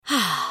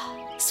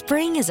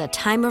Spring is a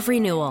time of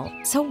renewal,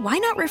 so why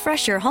not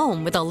refresh your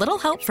home with a little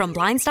help from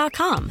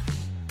Blinds.com?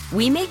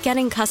 We make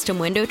getting custom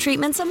window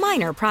treatments a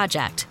minor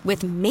project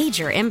with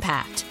major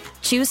impact.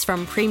 Choose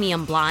from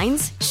premium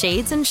blinds,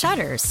 shades, and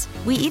shutters.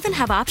 We even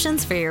have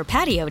options for your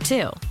patio,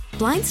 too.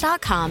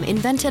 Blinds.com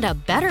invented a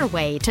better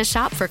way to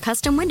shop for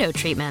custom window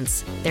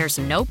treatments. There's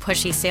no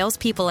pushy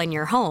salespeople in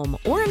your home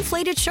or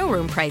inflated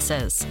showroom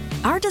prices.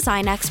 Our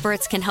design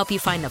experts can help you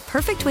find the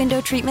perfect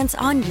window treatments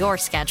on your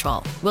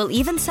schedule. We'll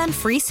even send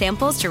free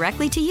samples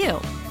directly to you.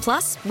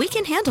 Plus, we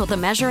can handle the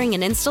measuring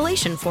and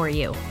installation for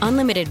you.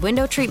 Unlimited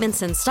window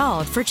treatments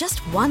installed for just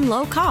one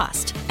low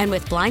cost. And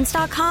with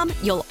Blinds.com,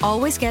 you'll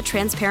always get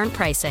transparent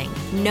pricing.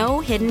 No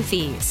hidden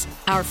fees.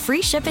 Our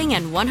free shipping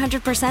and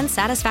 100%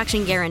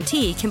 satisfaction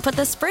guarantee can put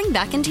the spring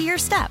back into your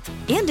step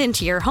and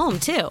into your home,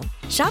 too.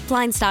 Shop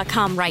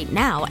Blinds.com right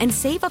now and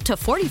save up to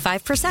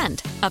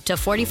 45%. Up to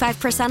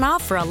 45%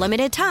 off for a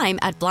limited time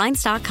at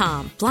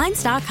Blinds.com.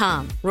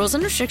 Blinds.com. Rules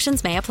and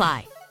restrictions may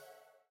apply.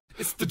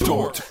 It's the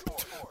Dork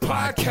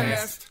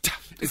Podcast.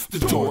 It's the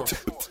Dork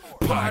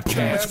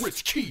Podcast. It's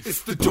Rich Keefe.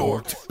 It's the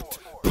Dork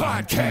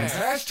Podcast.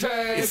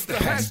 Hashtag. It's the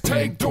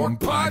hashtag Dork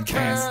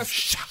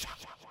Podcast.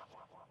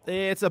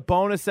 It's a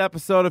bonus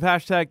episode of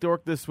Hashtag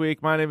Dork this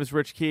week. My name is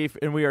Rich Keefe,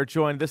 and we are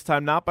joined this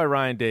time not by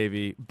Ryan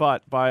Davey,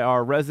 but by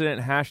our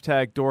resident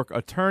Hashtag Dork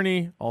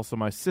attorney, also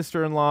my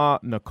sister-in-law,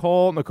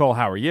 Nicole. Nicole,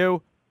 how are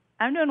you?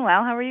 I'm doing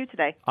well. How are you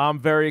today? I'm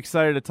very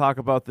excited to talk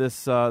about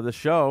this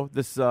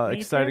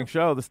exciting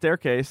show, The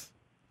Staircase.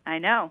 I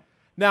know.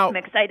 Now, I'm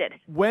excited.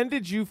 When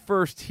did you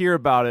first hear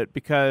about it?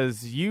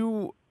 Because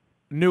you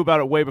knew about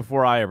it way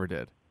before I ever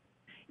did.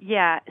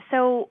 Yeah,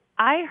 so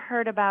I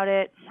heard about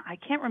it, I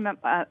can't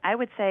remember, I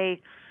would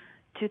say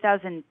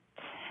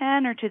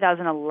 2010 or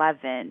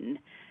 2011,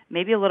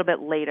 maybe a little bit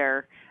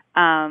later.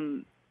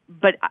 And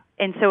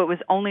so it was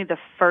only the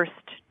first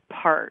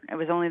part. It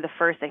was only the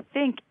first, I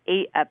think,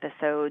 8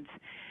 episodes.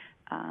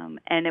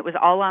 And it was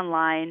all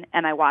online,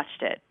 and I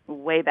watched it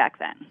way back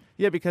then.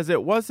 Yeah, because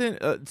it wasn't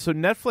so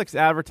Netflix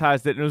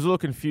advertised it, and it was a little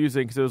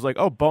confusing because it was like,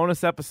 oh,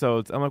 bonus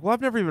episodes. I'm like, well,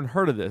 I've never even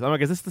heard of this. I'm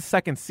like, is this the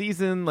second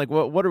season? Like,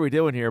 what are we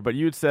doing here? But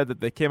you had said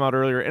that they came out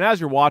earlier, and as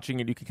you're watching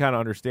it, you can kind of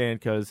understand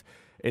because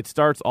it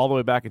starts all the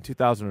way back in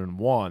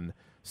 2001.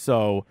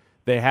 So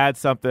they had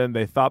something.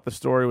 They thought the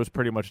story was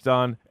pretty much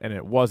done, and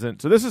it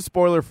wasn't. So this is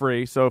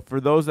spoiler-free. So for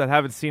those that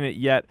haven't seen it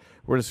yet,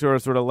 we're just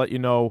sort of let you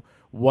know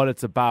what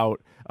it's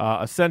about.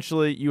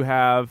 Essentially, you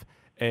have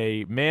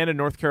a man in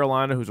North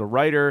Carolina who's a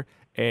writer,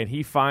 and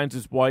he finds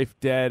his wife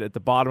dead at the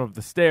bottom of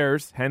the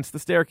stairs, hence the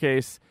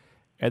staircase,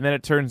 and then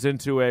it turns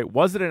into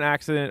was it an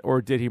accident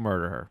or did he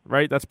murder her,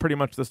 right? That's pretty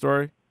much the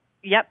story?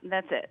 Yep,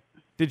 that's it.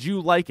 Did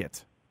you like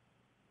it?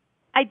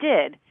 I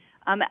did.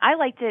 I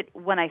liked it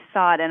when I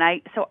saw it, and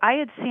I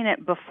had seen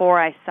it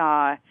before I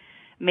saw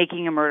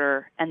Making a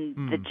Murder and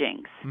The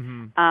Jinx.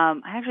 Mm-hmm.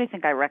 I actually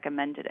think I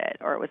recommended it,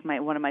 or it was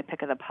one of my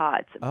pick of the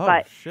pods.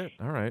 Oh, shit.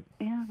 All right.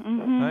 Yeah.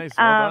 Mm-hmm. Nice.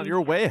 Well done.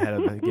 You're way ahead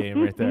of the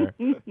game right there.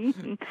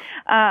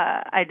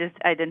 I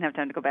didn't have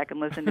time to go back and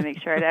listen to make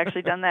sure I'd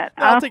actually done that.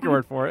 I'll take your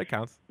word for it. It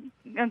counts.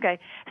 Okay.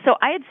 So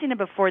I had seen it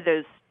before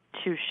those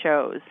 2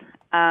 shows,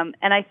 and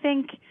I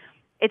think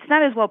it's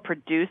not as well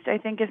produced, I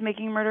think, as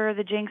Making a Murder or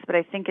The Jinx, but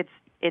I think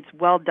it's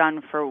well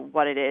done for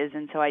what it is,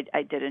 and so I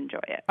did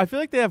enjoy it. I feel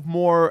like they have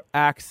more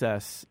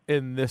access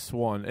in this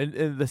one,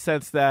 in the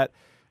sense that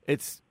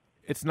it's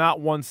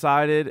not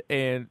one-sided,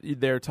 and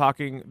they're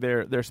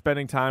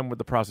spending time with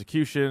the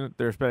prosecution,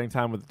 they're spending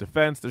time with the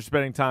defense, they're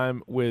spending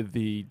time with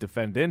the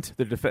defendant,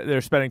 they're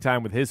spending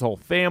time with his whole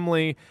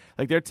family.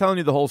 Like, they're telling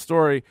you the whole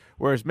story,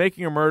 whereas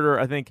Making a Murder,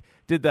 I think,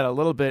 did that a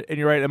little bit, and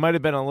you're right, it might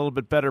have been a little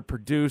bit better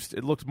produced.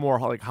 It looked more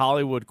like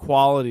Hollywood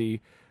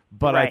quality,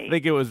 but right. I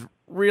think it was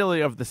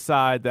really of the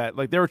side that,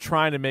 like, they were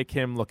trying to make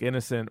him look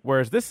innocent,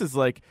 whereas this is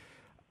like,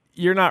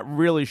 you're not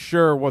really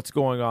sure what's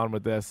going on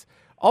with this.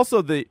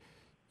 Also,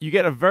 you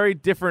get a very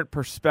different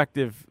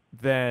perspective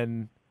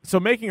than, so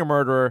Making a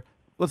Murderer,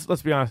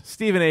 let's be honest,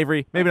 Stephen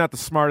Avery, maybe not the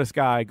smartest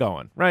guy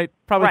going, right?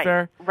 Probably right,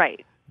 fair?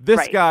 Right.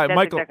 This guy, that's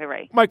Michael, exactly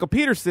right. Michael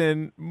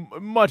Peterson,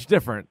 much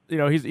different. You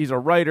know, he's a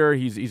writer,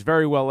 he's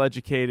very well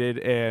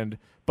educated,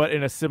 but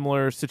in a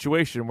similar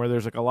situation where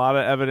there's like a lot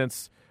of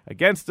evidence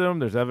against him.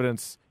 There's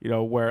evidence,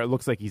 where it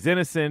looks like he's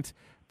innocent.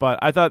 But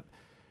I thought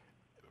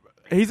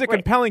he's a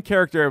compelling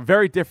character,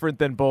 very different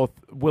than both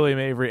William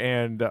Avery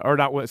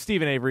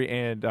Stephen Avery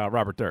and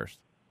Robert Durst.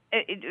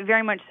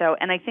 Very much so,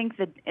 and I think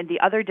that the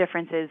other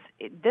difference is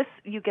this: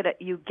 you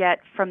get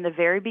from the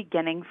very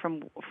beginning,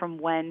 from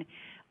when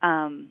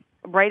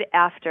right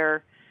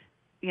after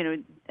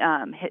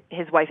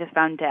his wife is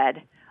found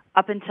dead,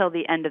 up until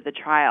the end of the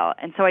trial.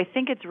 And so I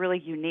think it's really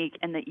unique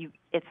in that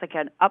it's like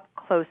an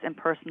up-close and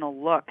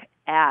personal look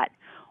at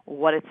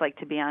what it's like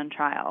to be on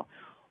trial,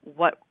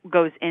 what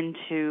goes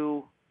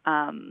into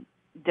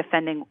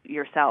defending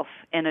yourself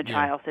in a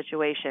trial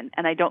situation.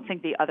 And I don't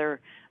think the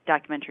other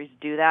documentaries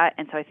do that.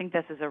 And so I think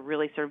this is a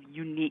really sort of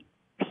unique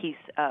piece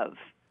of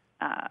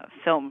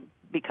film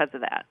because of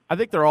that. I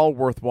think they're all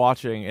worth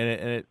watching,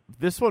 and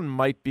this one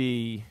might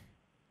be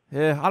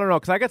Yeah, I don't know,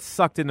 because I got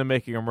sucked into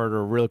Making a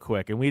Murderer real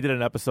quick, and we did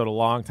an episode a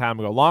long time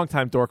ago.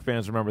 Longtime Dork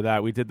fans remember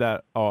that. We did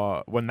that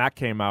when that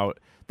came out.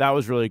 That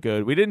was really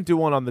good. We didn't do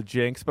one on the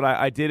Jinx, but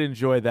I did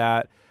enjoy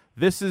that.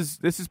 This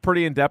is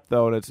pretty in-depth,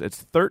 though, and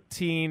it's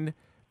 13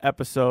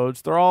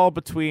 episodes. They're all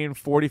between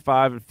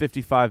 45 and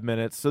 55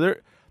 minutes, so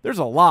there's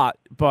a lot,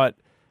 but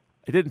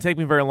it didn't take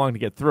me very long to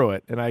get through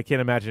it, and I can't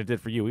imagine it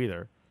did for you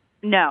either.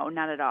 No,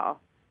 not at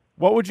all.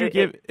 What would you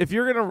give if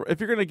you're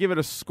gonna give it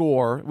a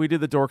score? We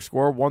did the Dork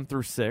score 1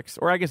 through 6,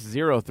 or I guess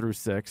 0 through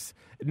 6.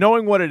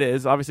 Knowing what it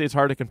is, obviously it's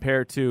hard to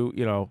compare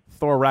to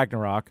Thor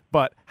Ragnarok.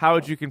 But how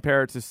would you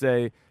compare it to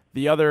say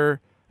the other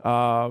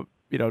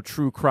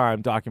true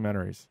crime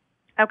documentaries?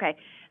 Okay,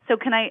 so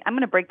I'm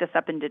going to break this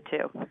up into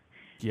two.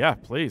 Yeah,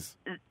 please.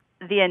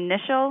 The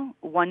initial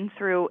 1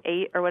 through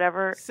 8 or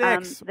whatever.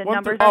 6. The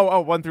numbers.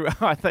 1 through.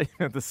 I thought you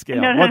meant the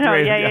scale. No. 1 through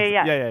 8.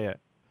 Yeah.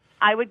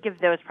 I would give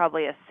those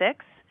probably a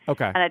 6.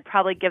 Okay. And I'd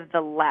probably give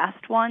the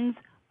last ones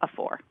a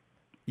 4.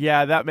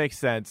 Yeah, that makes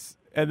sense.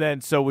 And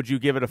then, so would you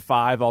give it a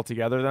 5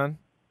 altogether then?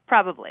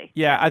 Probably.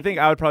 Yeah, I think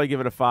I would probably give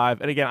it a 5.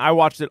 And again, I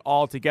watched it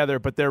all together,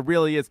 but there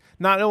really is,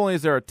 not only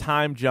is there a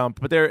time jump,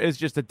 but there is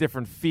just a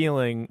different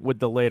feeling with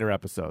the later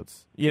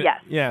episodes.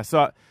 Yes. Yeah,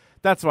 so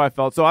that's what I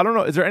felt. So I don't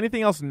know, is there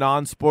anything else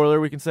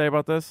non-spoiler we can say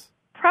about this?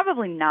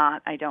 Probably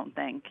not, I don't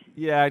think.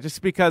 Yeah,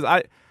 just because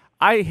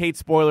I hate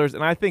spoilers,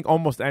 and I think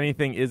almost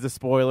anything is a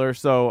spoiler.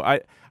 So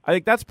I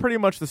think that's pretty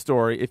much the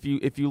story. If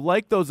you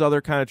like those other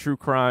kind of true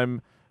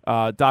crime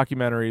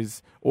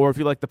documentaries, or if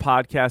you like the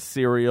podcast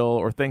Serial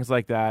or things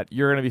like that,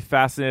 you're going to be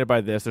fascinated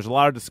by this. There's a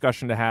lot of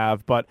discussion to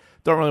have, but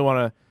don't really want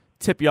to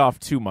tip you off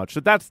too much. So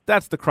that's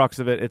the crux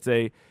of it. It's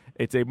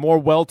a more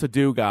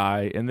well-to-do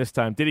guy, and this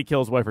time, did he kill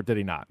his wife or did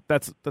he not?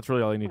 That's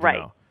really all you need to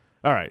know.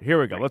 All right, here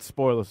we go. Let's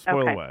spoil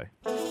away.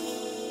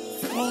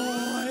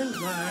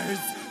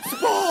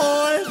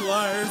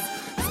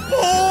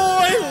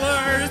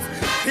 Spoilers!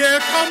 Here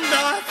come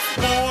the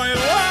spoilers!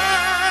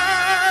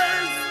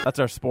 That's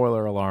our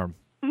spoiler alarm.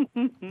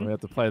 We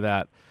have to play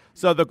that.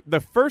 So the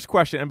first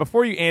question, and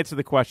before you answer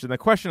the question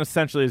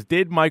essentially is,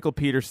 did Michael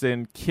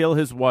Peterson kill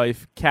his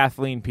wife,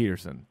 Kathleen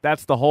Peterson?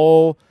 That's the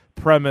whole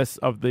premise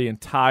of the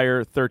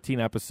entire 13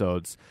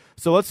 episodes.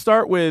 So let's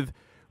start with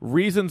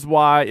reasons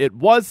why it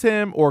was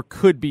him or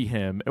could be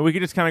him, and we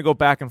can just kind of go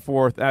back and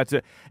forth.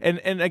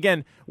 And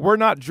again, we're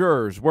not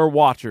jurors, we're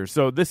watchers,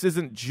 so this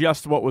isn't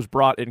just what was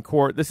brought in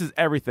court. This is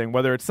everything,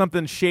 whether it's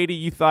something shady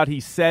you thought he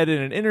said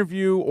in an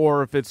interview,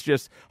 or if it's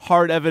just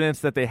hard evidence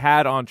that they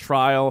had on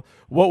trial.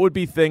 What would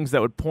be things that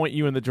would point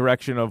you in the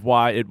direction of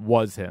why it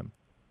was him?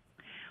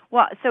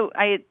 Well, so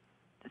I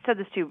said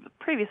this to you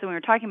previously when we were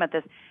talking about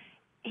this.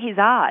 He's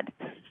odd.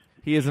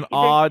 He is an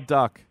odd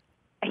duck.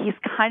 He's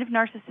kind of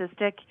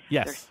narcissistic.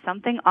 Yes. There's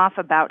something off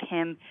about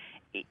him.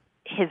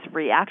 His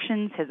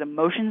reactions, his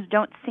emotions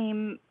don't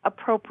seem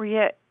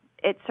appropriate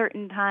at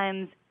certain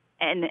times,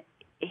 and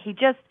he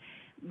just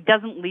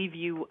doesn't leave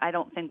you, I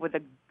don't think, with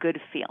a good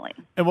feeling.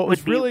 And what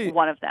was really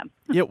one of them.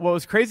 Yeah, what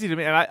was crazy to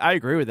me, and I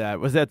agree with that,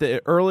 was that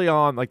early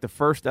on, like the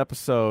first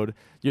episode,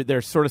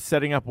 they're sort of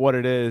setting up what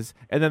it is,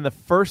 and then the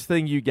first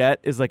thing you get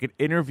is like an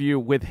interview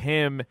with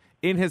him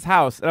in his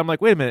house, and I'm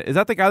like, wait a minute, is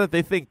that the guy that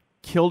they think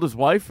killed his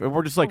wife, and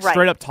we're just like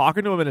straight up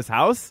talking to him in his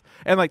house?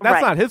 And like,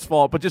 that's not his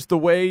fault, but just the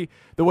way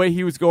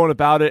he was going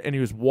about it, and he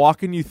was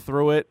walking you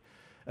through it.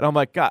 And I'm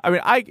like, God, I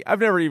mean, I've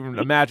never even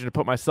imagined to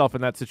put myself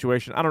in that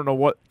situation. I don't know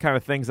what kind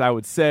of things I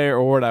would say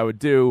or what I would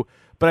do,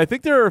 but I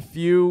think there are a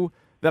few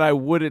that I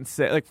wouldn't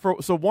say. Like,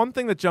 so one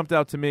thing that jumped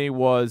out to me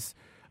was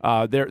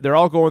they're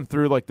all going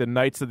through like the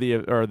nights of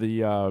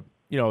the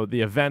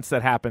events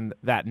that happened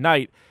that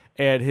night,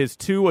 and his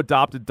two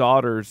adopted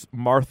daughters,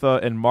 Martha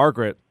and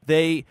Margaret,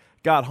 they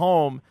got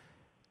home,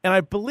 and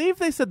I believe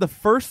they said the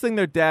first thing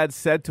their dad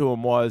said to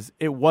him was,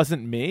 "It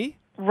wasn't me."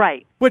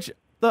 Right. Which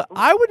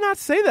I would not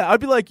say that. I'd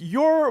be like,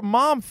 your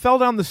mom fell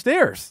down the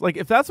stairs. Like,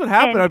 if that's what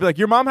happened, I'd be like,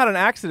 your mom had an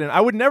accident. I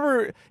would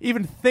never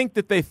even think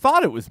that they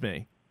thought it was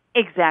me.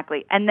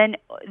 Exactly. And then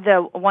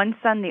the one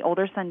son, the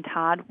older son,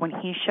 Todd, when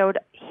he showed,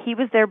 he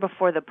was there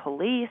before the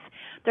police.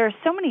 There are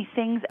so many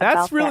things about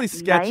that's really that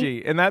sketchy,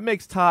 night. And that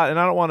makes Todd, and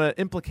I don't want to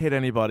implicate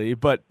anybody,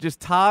 but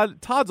just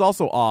Todd's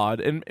also odd.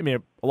 And I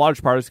mean, a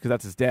large part is because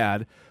that's his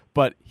dad,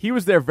 but he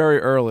was there very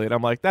early, and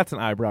I'm like, that's an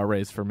eyebrow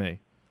raise for me.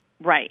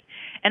 Right.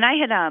 And I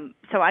had,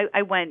 so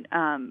I went,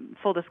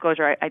 full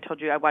disclosure, I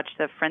told you I watched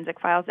the Forensic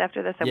Files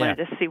after this. I wanted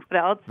to see what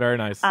else. Very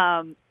nice.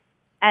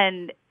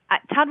 And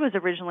Todd was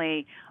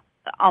originally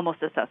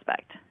almost a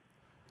suspect.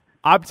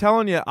 I'm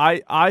telling you,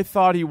 I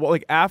thought he,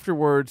 like,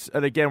 afterwards,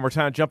 and again, we're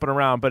kind of jumping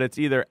around, but it's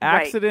either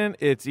accident,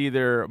 it's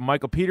either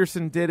Michael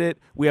Peterson did it.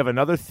 We have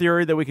another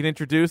theory that we can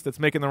introduce that's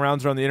making the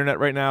rounds around the internet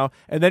right now.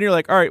 And then you're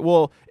like, all right,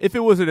 well, if it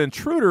was an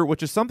intruder,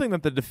 which is something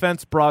that the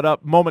defense brought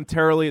up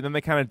momentarily, and then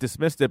they kind of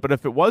dismissed it, but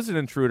if it was an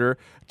intruder,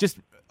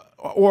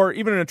 or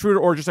even an intruder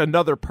or just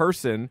another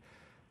person,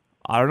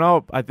 I don't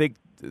know. I think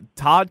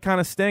Todd kind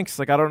of stinks.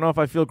 Like, I don't know if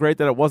I feel great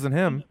that it wasn't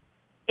him.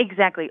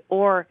 Exactly.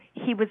 Or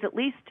he was at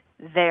least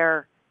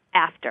there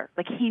after.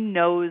 Like, he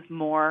knows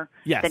more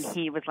Yes. than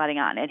he was letting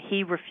on. And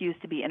he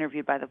refused to be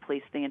interviewed by the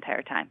police the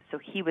entire time. So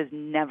he was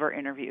never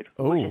interviewed,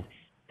 which is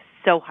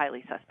so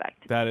highly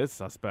suspect. That is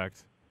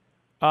suspect.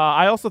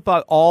 I also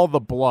thought all the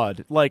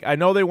blood, like, I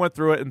know they went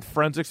through it, and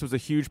forensics was a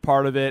huge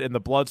part of it, and the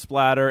blood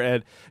splatter,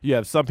 and you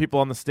have some people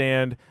on the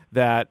stand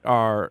that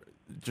are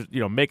just,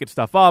 making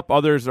stuff up.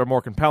 Others are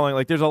more compelling.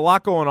 Like, there's a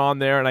lot going on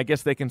there, and I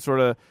guess they can sort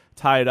of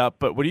tie it up.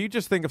 But what do you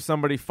just think of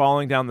somebody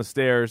falling down the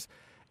stairs?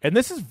 And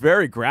this is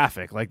very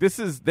graphic. Like,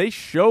 they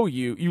show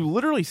you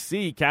literally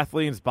see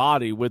Kathleen's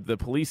body with the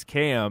police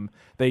cam.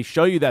 They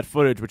show you that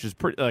footage, which is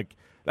pretty, like,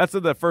 that's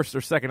in the first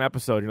or second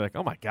episode. You're like,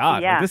 oh my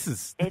God, Yeah. like, this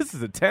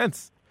is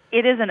intense.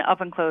 It is an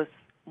up-and-close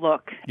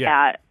look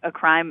at a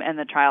crime and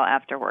the trial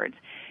afterwards.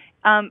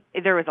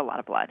 There was a lot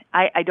of blood.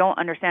 I don't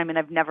understand. I mean,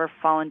 I've never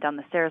fallen down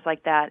the stairs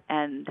like that,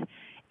 and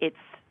it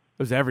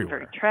was everywhere.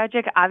 Very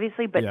tragic,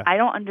 obviously, but Yeah. I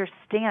don't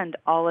understand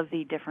all of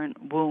the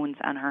different wounds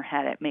on her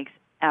head. It makes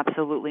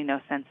absolutely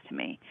no sense to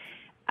me.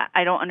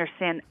 I don't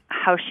understand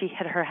how she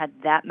hit her head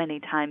that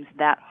many times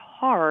that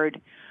hard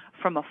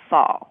from a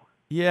fall.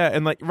 Yeah,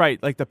 and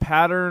like the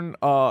pattern,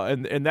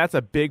 and that's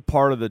a big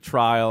part of the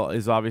trial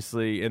is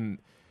obviously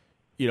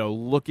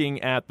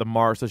looking at the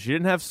marks. So she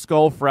didn't have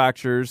skull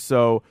fractures,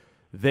 so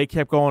they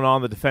kept going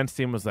on. The defense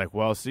team was like,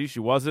 "Well, see,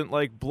 she wasn't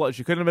like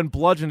she couldn't have been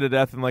bludgeoned to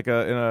death in like in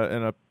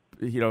a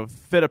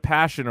fit of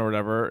passion or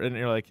whatever." And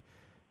you're like,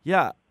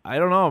 "Yeah, I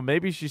don't know.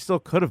 Maybe she still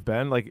could have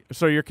been." Like,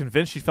 so you're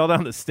convinced she fell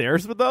down the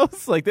stairs with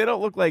those? Like, they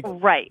don't look like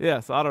right. Yeah,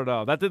 so I don't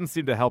know. That didn't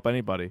seem to help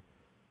anybody.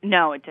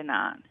 No, it did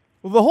not.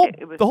 Well,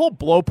 the whole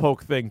blow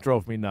poke thing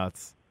drove me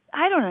nuts.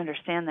 I don't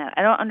understand that.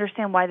 I don't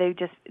understand why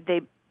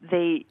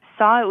they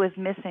saw it was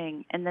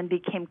missing and then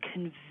became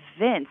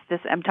convinced.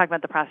 I'm talking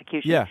about the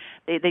prosecution. Yeah.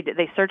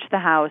 They searched the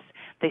house.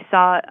 They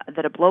saw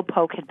that a blow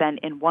poke had been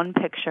in one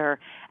picture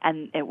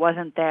and it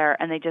wasn't there,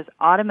 and they just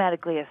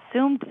automatically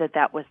assumed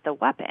that was the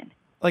weapon.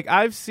 Like,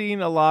 I've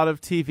seen a lot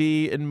of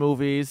TV and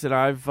movies, and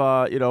I've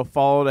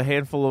followed a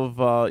handful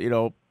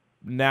of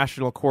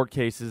national court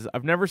cases.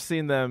 I've never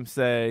seen them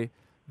say,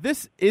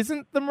 this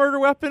isn't the murder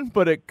weapon,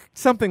 but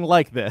something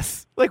like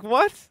this. Like,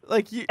 what?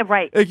 Like,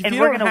 right. Like, and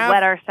we're going to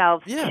wed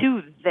ourselves Yeah.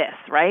 to this,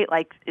 right?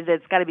 Like,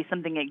 it's got to be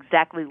something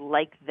exactly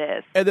like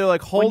this. And they're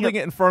like holding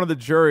it in front of the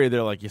jury.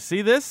 They're like, you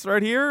see this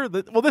right here?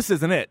 Well, this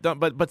isn't it.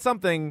 But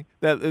something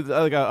that is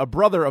like a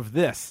brother of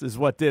this is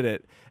what did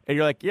it. And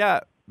you're like, yeah,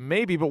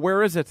 maybe, but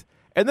where is it?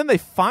 And then they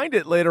find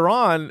it later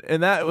on,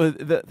 and that was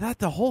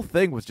the whole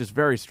thing was just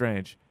very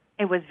strange.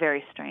 It was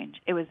very strange.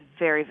 It was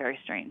very, very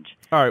strange.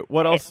 All right,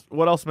 what else?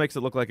 What else makes it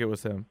look like it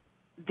was him?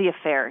 The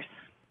affairs.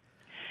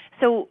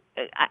 So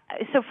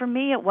for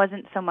me, it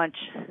wasn't so much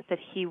that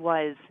he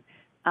was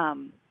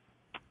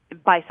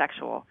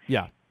bisexual.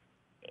 Yeah.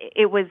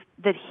 It was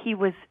that he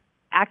was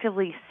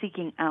actively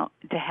seeking out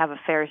to have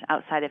affairs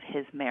outside of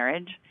his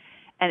marriage,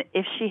 and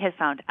if she had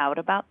found out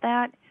about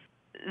that,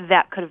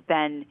 that could have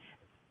been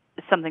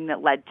something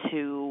that led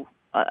to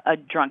a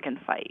drunken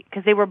fight,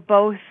 because they were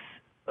both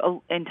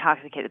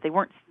intoxicated. They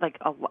weren't like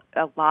a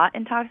lot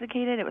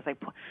intoxicated. It was like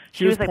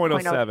she was like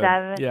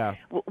 0.07. Yeah.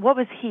 What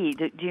was he?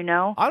 Do you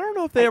know? I don't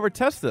know if they ever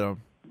tested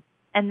him.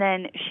 And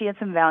then she had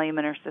some Valium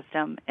in her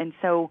system, and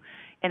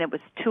it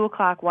was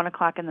 2:00,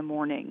 1:00 in the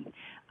morning.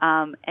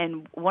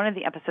 And one of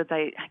the episodes,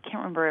 I can't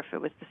remember if it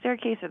was the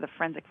staircase or the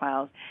forensic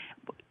files.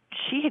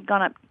 She had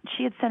gone up.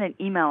 She had sent an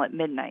email at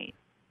midnight.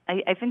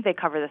 I think they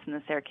cover this in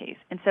the staircase,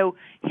 and so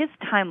his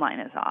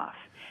timeline is off.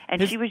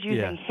 And she was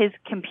using his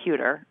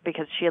computer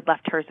because she had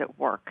left hers at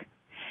work.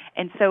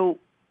 And so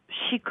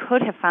she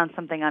could have found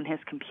something on his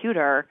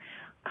computer,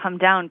 come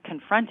down,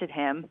 confronted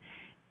him,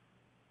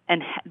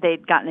 and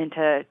they'd gotten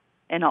into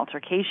an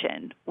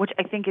altercation, which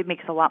I think it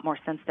makes a lot more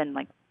sense than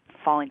like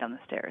falling down the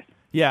stairs.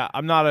 Yeah,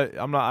 I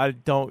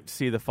don't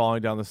see the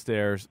falling down the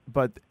stairs,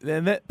 but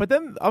then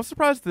I was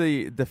surprised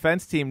the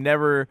defense team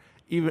never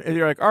even.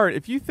 They're like, all right,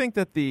 if you think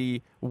that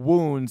the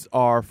wounds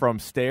are from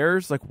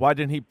stairs, like, why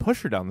didn't he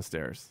push her down the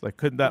stairs? Like,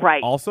 couldn't that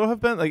also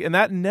have been like? And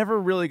that never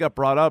really got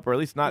brought up, or at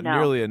least not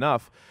nearly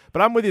enough.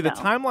 But I'm with you. The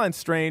timeline's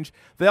strange.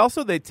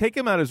 They take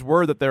him at his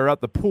word that they're at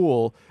the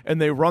pool,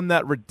 and they run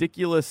that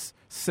ridiculous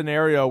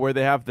scenario where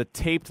they have the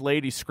taped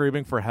lady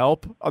screaming for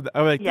help. I'm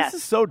like, this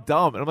is so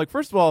dumb. And I'm like,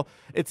 first of all,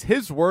 it's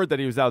his word that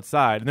he was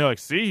outside, and they're like,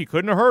 see, he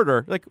couldn't have heard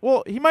her. Like,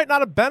 well, he might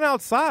not have been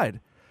outside.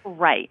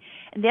 Right.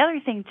 And the other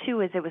thing, too,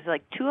 is it was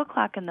like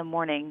 2:00 in the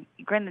morning.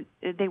 Granted,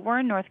 they were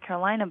in North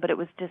Carolina, but it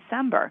was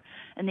December.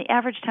 And the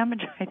average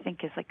temperature, I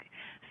think, is like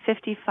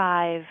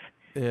 55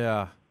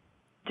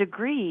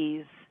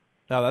 degrees.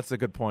 No, that's a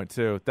good point,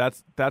 too.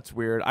 That's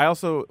weird. I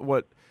also,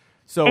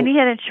 and he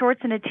had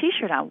shorts and a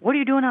T-shirt on. What are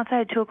you doing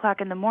outside at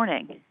 2:00 in the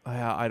morning?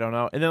 I don't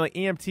know. And then like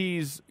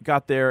EMTs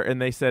got there,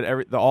 and they said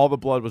all the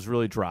blood was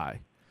really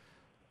dry.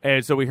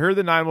 And so we heard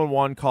the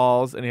 911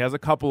 calls, and he has a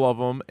couple of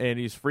them, and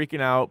he's freaking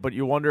out. But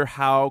you wonder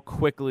how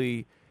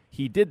quickly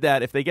he did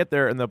that if they get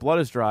there and the blood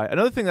is dry.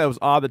 Another thing that was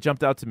odd that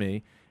jumped out to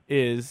me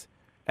is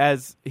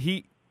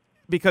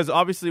because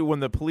obviously when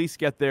the police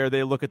get there,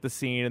 they look at the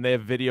scene and they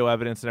have video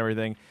evidence and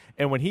everything.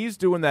 And when he's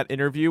doing that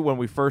interview, when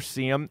we first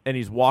see him and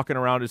he's walking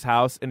around his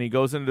house and he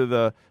goes into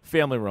the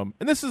family room,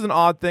 and this is an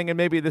odd thing, and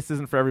maybe this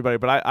isn't for everybody,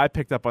 but I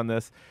picked up on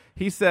this.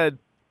 He said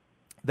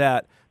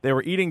that they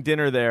were eating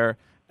dinner there,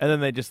 and then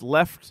they just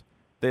left.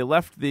 They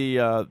left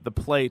the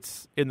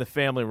plates in the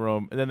family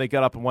room, and then they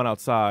got up and went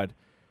outside.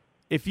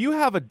 If you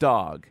have a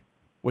dog,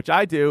 which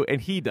I do, and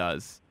he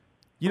does.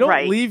 You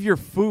don't leave your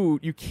food.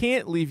 You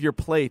can't leave your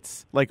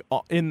plates like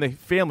in the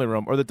family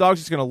room, or the dog's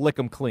just going to lick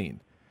them clean.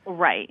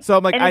 Right. So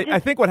I'm like, I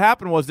think what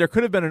happened was there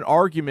could have been an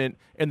argument,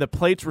 and the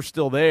plates were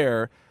still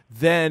there.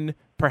 Then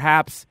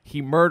perhaps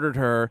he murdered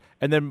her,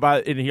 and then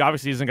and he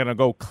obviously isn't going to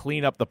go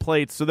clean up the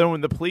plates. So then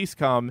when the police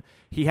come,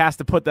 he has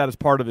to put that as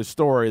part of his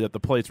story that the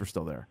plates were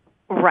still there.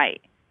 Right.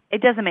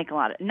 It doesn't make a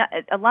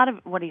lot of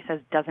what he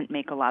says doesn't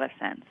make a lot of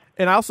sense.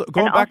 And also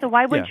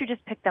why wouldn't you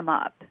just pick them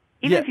up?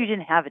 Even if you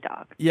didn't have a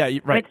dog. Yeah,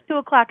 right. When it's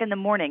 2:00 in the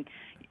morning.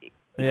 He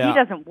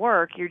doesn't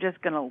work. You're just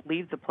going to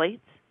leave the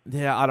plates?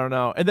 Yeah, I don't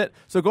know. And then,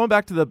 so going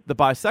back to the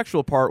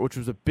bisexual part, which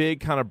was a big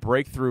kind of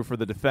breakthrough for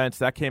the defense,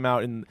 that came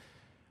out in,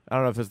 I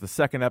don't know if it's the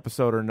second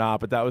episode or not,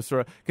 but that was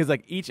sort of, because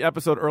like each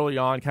episode early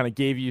on kind of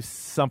gave you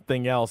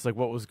something else, like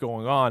what was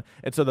going on.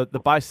 And so the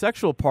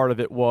bisexual part of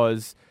it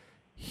was,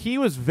 he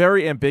was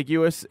very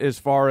ambiguous as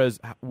far as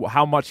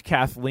how much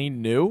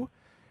Kathleen knew.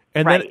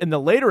 And then in the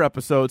later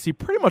episodes, he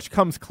pretty much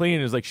comes clean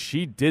and is like,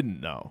 she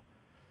didn't know.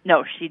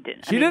 No, she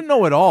didn't. She didn't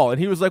know at all. And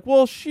he was like,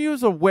 well, she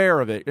was aware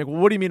of it. Like, well,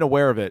 what do you mean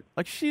aware of it?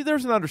 Like,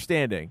 there's an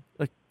understanding.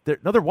 Like, there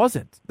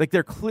wasn't. Like,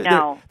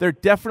 there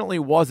definitely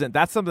wasn't.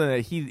 That's something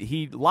that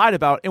he lied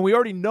about. And we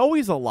already know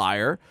he's a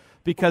liar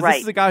because this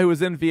is a guy who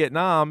was in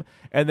Vietnam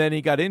and then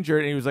he got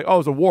injured and he was like, oh, it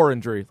was a war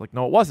injury. Like,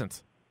 no, it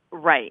wasn't.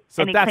 Right.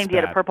 So and he claimed he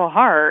had a Purple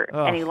Heart.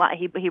 Ugh. And he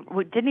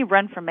didn't he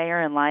run for mayor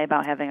and lie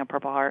about having a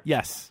Purple Heart?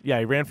 Yes. Yeah,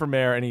 he ran for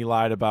mayor and he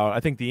lied about, I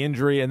think, the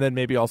injury and then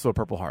maybe also a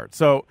Purple Heart.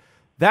 So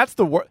that's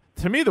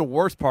to me, the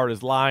worst part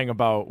is lying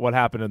about what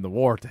happened in the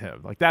war to him.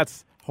 Like,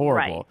 that's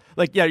horrible. Right.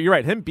 Like, yeah, you're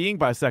right. Him being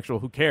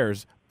bisexual, who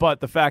cares? But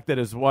the fact that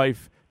his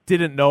wife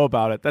didn't know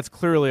about it, that's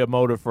clearly a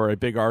motive for a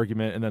big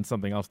argument and then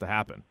something else to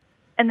happen.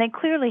 And they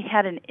clearly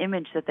had an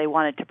image that they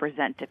wanted to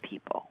present to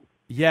people.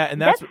 Yeah,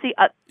 and that's the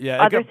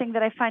other thing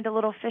that I find a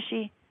little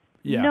fishy.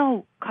 Yeah.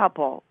 No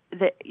couple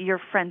that you're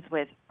friends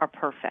with are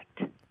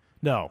perfect.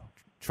 No,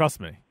 trust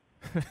me.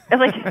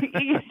 Like,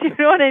 you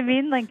know what I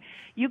mean? Like,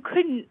 you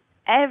couldn't.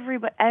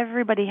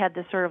 Everybody had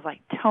this sort of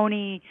like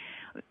Tony.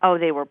 Oh,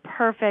 they were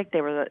perfect. They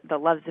were the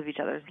loves of each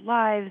other's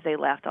lives. They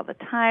laughed all the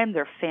time.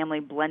 Their family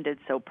blended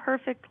so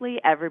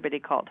perfectly. Everybody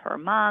called her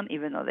mom,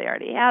 even though they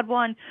already had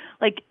one.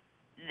 Like,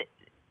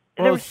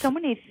 there were so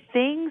many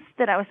things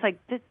that I was like,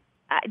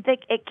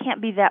 it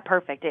can't be that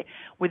perfect.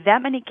 With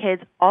that many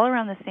kids, all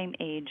around the same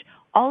age,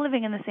 all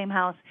living in the same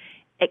house,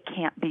 it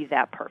can't be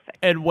that perfect.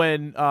 And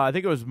when I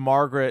think it was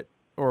Margaret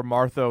or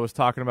Martha was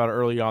talking about it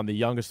early on, the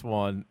youngest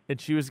one,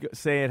 and she was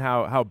saying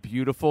how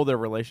beautiful their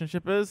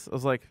relationship is, I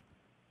was like,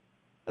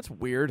 that's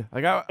weird.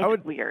 Like, I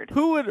would. Weird.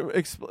 Who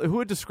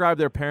would describe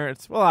their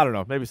parents? Well, I don't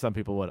know. Maybe some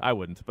people would. I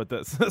wouldn't,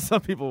 but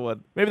some people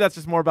would. Maybe that's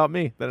just more about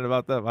me than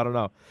about them. I don't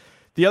know.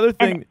 The other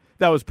thing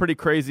that was pretty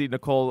crazy,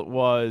 Nicole,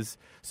 was,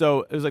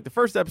 so it was like the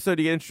first episode,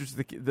 you get introduced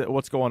to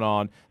what's going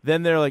on.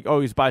 Then they're like, oh,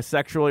 he's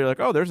bisexual. You're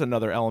like, oh, there's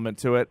another element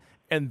to it.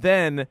 And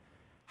then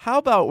how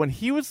about when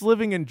he was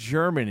living in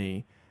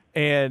Germany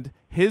and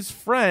his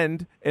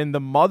friend and the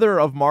mother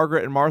of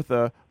Margaret and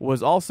Martha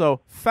was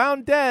also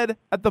found dead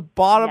at the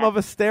bottom of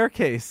a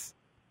staircase?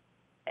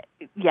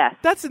 Yes.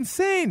 That's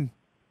insane.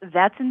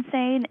 That's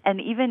insane. And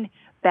even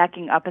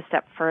backing up a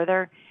step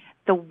further,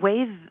 the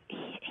way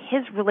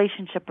his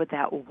relationship with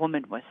that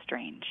woman was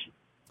strange.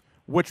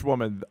 Which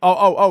woman?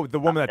 Oh, the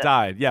woman that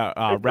died.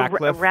 Yeah,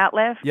 Ratcliffe.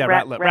 Ratliff? Yeah,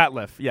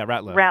 Ratliff. Yeah,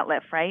 Ratliff.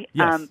 Ratliff, right?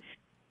 Yes.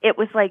 It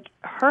was like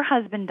her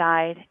husband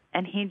died,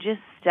 and he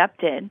just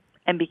stepped in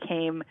and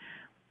became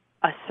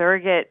a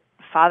surrogate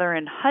father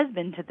and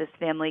husband to this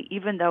family,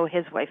 even though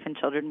his wife and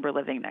children were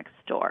living next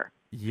door.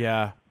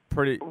 Yeah,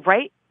 pretty.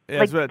 Right? Yeah,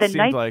 that's what it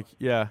seemed like,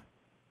 yeah.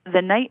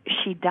 The night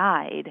she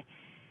died,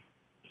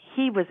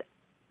 he was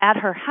at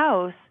her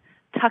house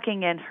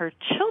tucking in her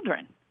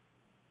children.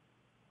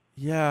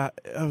 Yeah,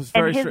 it was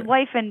very and his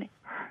wife and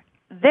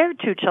their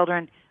two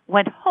children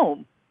went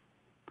home.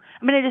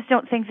 I mean, I just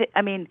don't think that,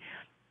 I mean,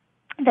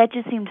 that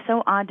just seemed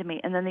so odd to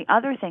me. And then the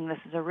other thing, this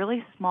is a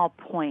really small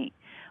point,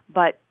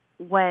 but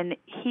when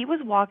he was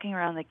walking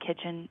around the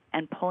kitchen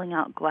and pulling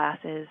out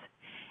glasses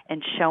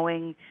and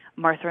showing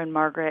Martha and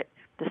Margaret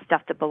the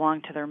stuff that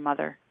belonged to their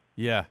mother.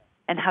 Yeah.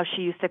 And how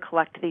she used to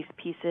collect these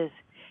pieces,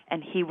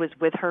 and he was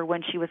with her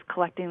when she was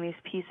collecting these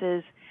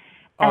pieces.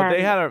 Oh,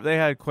 they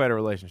had quite a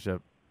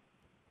relationship.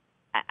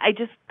 I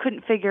just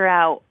couldn't figure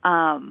out.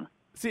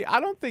 See, I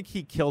don't think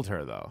he killed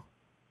her, though.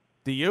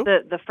 Do you?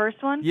 The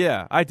first one?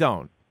 Yeah, I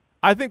don't.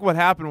 I think what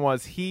happened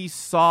was he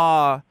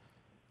saw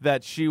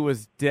that she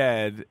was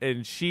dead,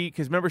 and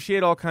because remember, she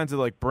had all kinds of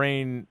like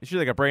she had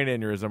like a brain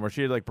aneurysm, or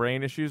she had like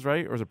brain issues,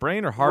 right? Or was it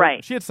brain or heart?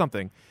 Right. She had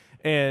something.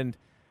 And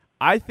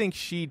I think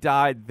she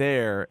died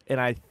there,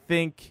 and I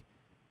think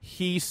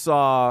he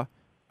saw.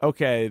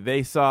 Okay,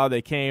 they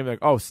came like,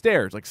 oh,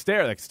 stairs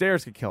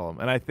could kill him,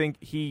 and I think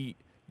he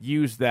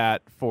used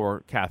that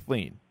for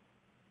Kathleen.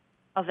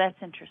 Oh, that's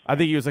interesting. I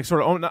think he was like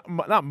sort of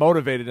not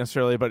motivated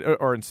necessarily, but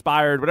or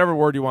inspired, whatever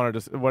word you want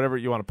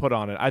to put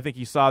on it. I think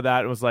he saw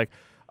that and was like,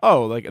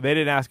 oh, like they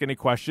didn't ask any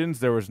questions.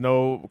 There was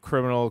no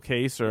criminal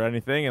case or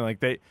anything, and like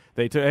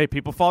they took, hey,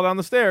 people fall down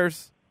the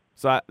stairs.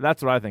 So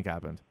that's what I think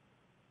happened.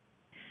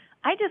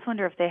 I just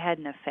wonder if they had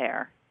an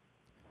affair.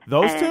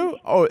 Those two?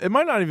 Oh, it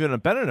might not even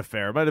have been an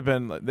affair. It might have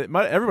been.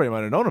 Everybody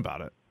might have known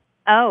about it.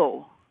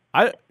 Oh,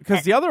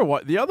 because the other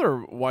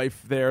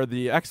wife there,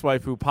 the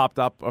ex-wife who popped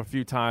up a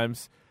few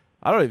times,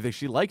 I don't even think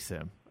she likes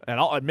him, and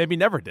maybe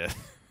never did.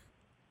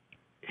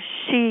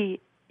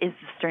 She is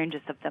the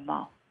strangest of them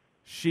all.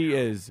 She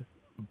is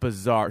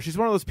bizarre. She's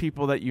one of those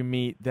people that you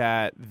meet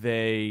that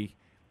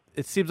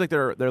it seems like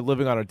they're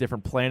living on a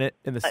different planet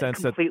in the sense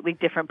that completely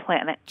different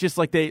planet. Just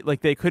like they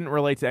couldn't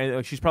relate to anything.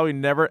 Like she's probably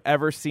never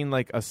ever seen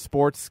like a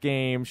sports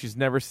game. She's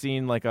never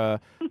seen like a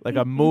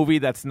movie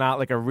that's not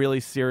like a really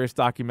serious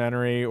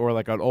documentary or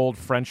like an old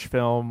French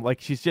film. Like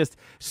she's just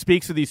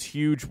speaks with these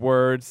huge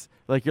words.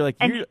 Like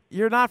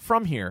you're not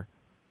from here.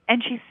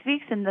 And she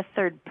speaks in the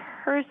third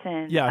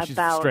person. Yeah, she's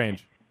about,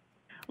 strange.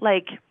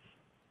 Like,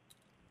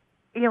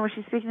 when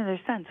she's speaking to their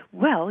sons,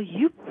 well,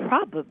 you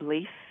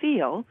probably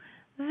feel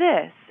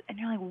this. And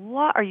you're like,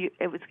 what are you?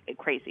 It was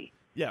crazy.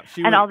 Yeah.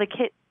 All the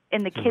kids,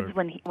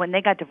 when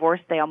they got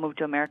divorced, they all moved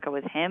to America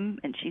with him,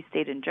 and she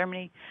stayed in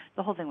Germany.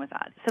 The whole thing was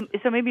odd.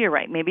 So maybe you're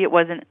right. Maybe it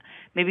wasn't.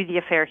 Maybe the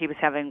affair he was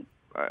having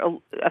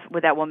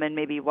with that woman.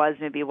 Maybe it was.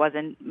 Maybe it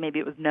wasn't. Maybe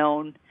it was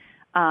known.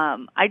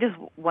 I just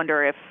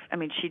wonder if. I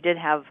mean,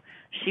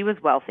 she was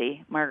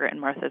wealthy. Margaret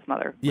and Martha's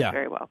mother was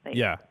very wealthy.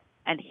 Yeah.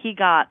 And he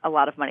got a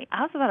lot of money.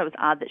 I also thought it was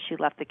odd that she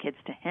left the kids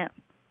to him.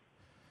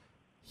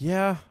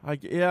 Yeah,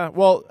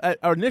 Well,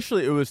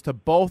 initially it was to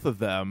both of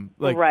them,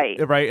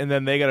 right, and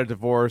then they got a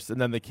divorce, and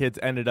then the kids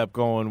ended up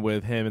going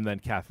with him and then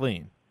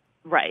Kathleen.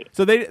 Right.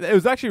 So it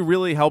was actually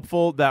really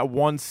helpful that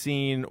one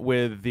scene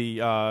with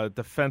the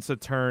defense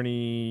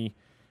attorney.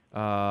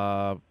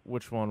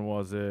 Which one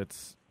was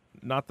it?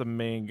 Not the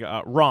main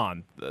guy,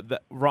 Ron.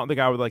 Ron, the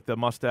guy with like the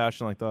mustache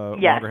and like the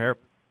longer hair.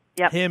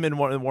 Yep. Him and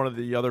one of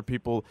the other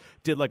people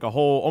did like a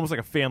whole, almost like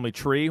a family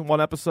tree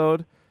one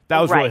episode. That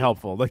was really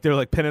helpful. Like they were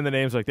like pinning the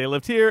names, like they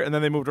lived here, and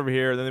then they moved over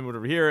here, and then they moved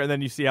over here, and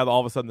then you see how all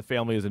of a sudden the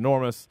family is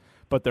enormous.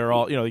 But they're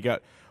all, you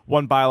got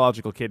one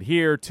biological kid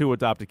here, two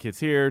adopted kids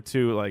here,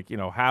 two like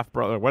half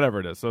brother, whatever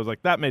it is. So it was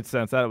like that made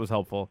sense. That was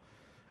helpful.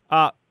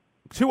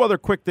 Two other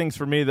quick things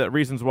for me, that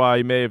reasons why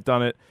you may have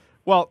done it.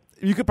 Well,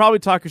 you could probably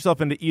talk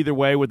yourself into either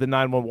way with the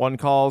 911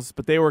 calls,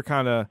 but they were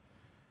kind of.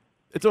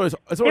 It's always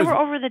they were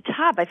over the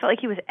top. I felt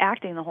like he was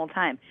acting the whole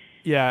time.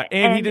 Yeah,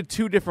 and he did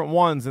two different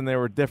ones, and they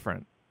were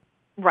different.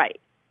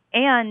 Right.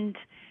 And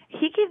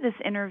he gave this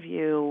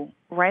interview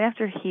right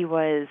after he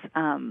was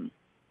coming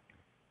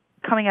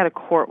out of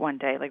court one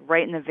day, like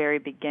right in the very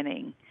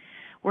beginning,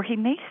 where he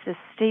makes this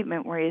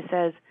statement where he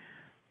says,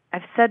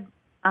 I've said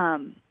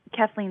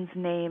Kathleen's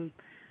name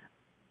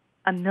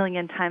 1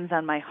 million times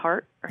on my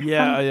heart. Or something.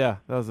 Yeah.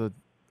 That was.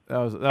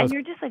 And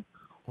you're just like,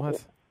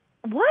 what?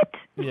 What?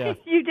 Yeah.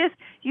 you just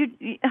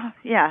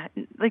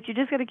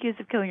got accused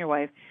of killing your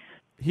wife.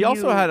 He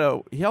also had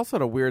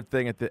a weird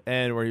thing at the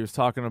end where he was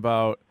talking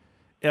about.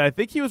 And I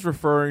think he was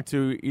referring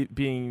to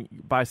being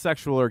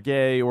bisexual or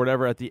gay or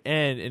whatever at the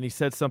end, and he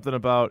said something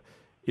about,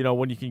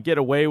 when you can get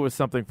away with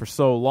something for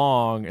so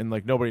long and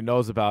like nobody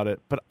knows about it.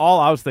 But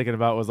all I was thinking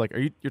about was like,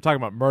 you're talking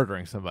about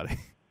murdering somebody,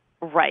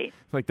 right?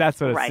 Like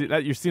that's what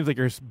it seems like.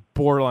 You're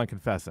borderline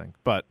confessing,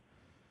 but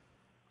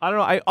I don't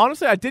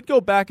know. I did go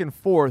back and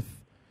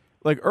forth.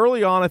 Like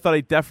early on, I thought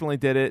he definitely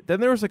did it. Then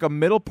there was like a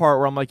middle part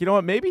where I'm like, you know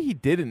what, maybe he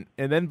didn't.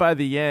 And then by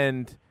the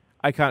end,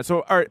 I kind of.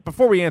 So all right,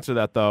 before we answer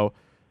that though.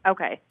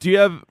 Okay. Do you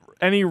have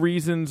any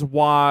reasons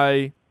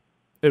why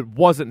it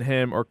wasn't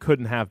him or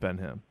couldn't have been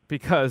him?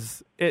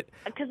 Because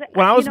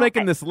when I was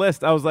making this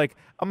list, I'm like,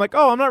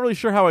 oh, I'm not really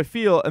sure how I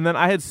feel. And then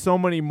I had so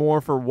many more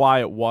for why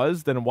it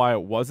was than why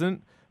it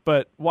wasn't.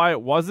 But why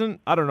it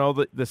wasn't, I don't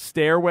know. The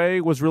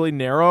stairway was really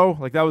narrow.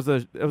 Like it was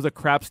a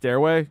crap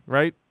stairway,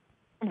 right?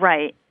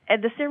 Right.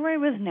 The stairway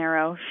was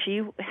narrow.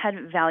 She had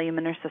Valium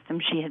in her system.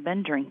 She had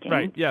been drinking.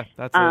 Right. Yeah,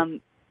 that's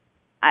it.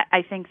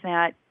 I think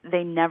that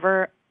they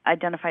never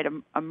identified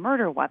a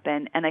murder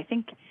weapon, and I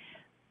think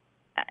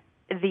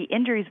the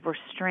injuries were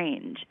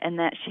strange, and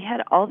that she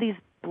had all these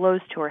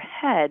blows to her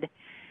head,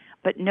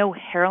 but no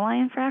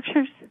hairline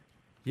fractures.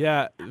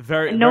 Yeah,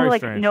 very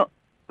strange.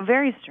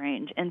 Very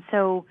strange. And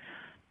so,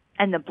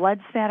 and the blood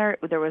spatter,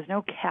 there was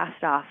no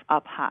cast off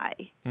up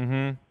high.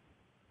 Mm-hmm.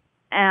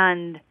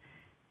 And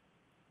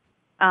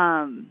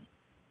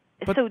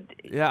but, so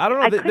yeah, I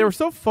don't know. They were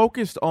so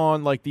focused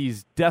on like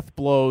these death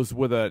blows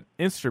with an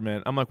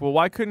instrument. I'm like, well,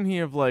 why couldn't he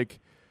have like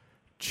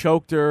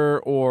choked her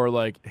or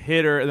like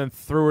hit her and then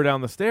threw her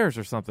down the stairs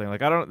or something?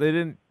 Like they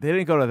didn't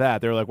go to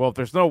that. They were like, well, if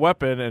there's no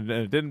weapon and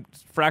it didn't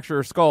fracture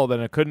her skull,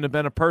 then it couldn't have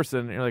been a person.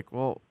 And you're like,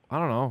 well, I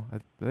don't know. I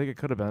think it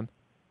could have been.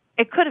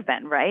 It could have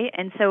been, right?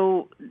 And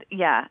so,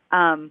 yeah.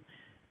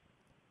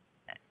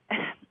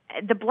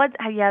 the blood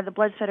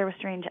sweater was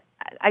strange.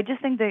 I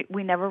just think that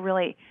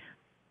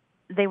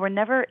they were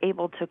never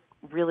able to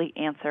really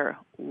answer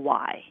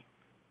why.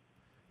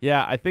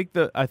 Yeah, I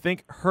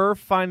think her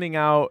finding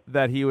out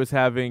that he was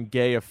having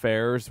gay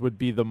affairs would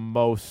be the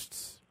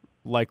most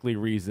likely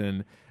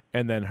reason,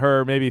 and then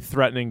her maybe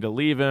threatening to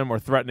leave him or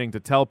threatening to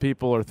tell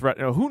people or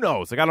who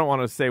knows? Like, I don't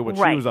want to say what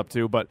she was up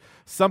to, but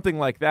something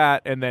like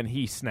that, and then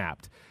he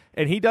snapped.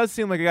 And he does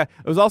seem like a guy.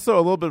 It was also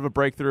a little bit of a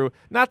breakthrough.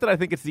 Not that I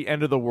think it's the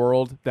end of the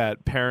world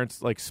that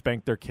parents like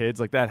spank their kids.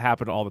 Like, that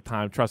happened all the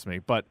time, trust me.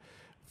 But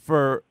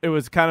it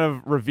was kind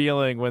of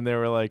revealing when they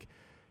were like,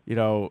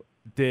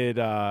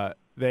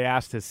 they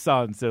asked his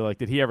sons, they're like,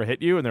 did he ever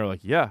hit you? And they're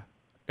like, yeah.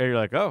 And you're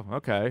like, oh,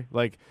 okay.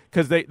 Like,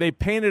 because they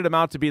painted him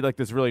out to be like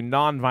this really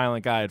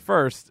non-violent guy at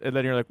first. And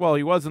then you're like, well,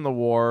 he was in the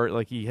war.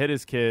 Like, he hit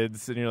his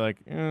kids. And you're like,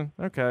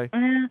 okay.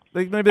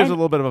 Like, maybe there's a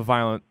little bit of a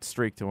violent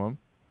streak to him.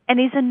 And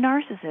he's a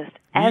narcissist.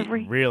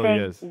 He really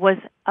is. Was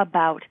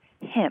about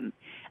him.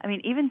 I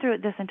mean, even through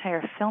this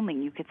entire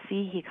filming, you could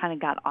see he kind of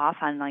got off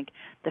on like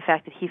the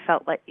fact that he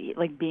felt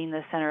like being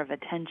the center of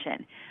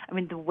attention. I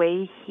mean, the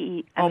way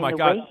he.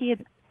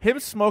 Him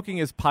smoking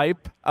his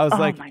pipe, I was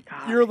like, my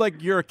God.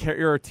 You're a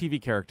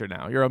TV character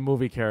now. You're a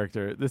movie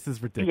character. This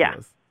is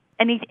ridiculous.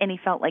 Yeah. And he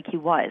felt like he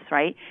was,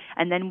 right?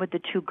 And then with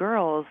the two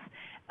girls,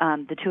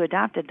 the two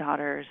adopted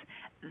daughters,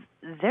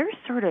 their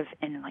sort of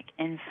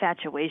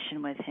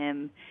infatuation with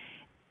him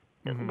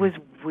was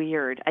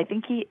weird. I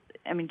think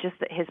just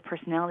that his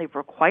personality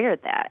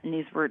required that. And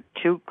these were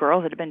two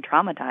girls that had been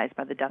traumatized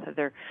by the death of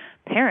their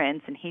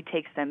parents, and he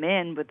takes them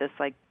in with this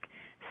like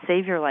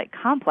savior-like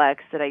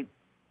complex that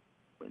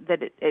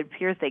it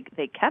appears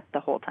they kept the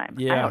whole time.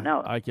 Yeah, I don't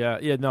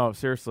know. No,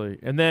 seriously.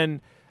 And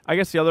then I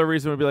guess the other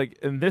reason would be like,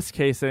 in this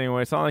case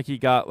anyway, it's not like he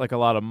got like a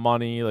lot of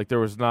money. Like, there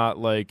was not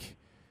like,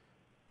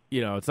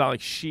 it's not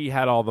like she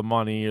had all the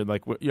money or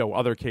like,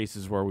 other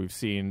cases where we've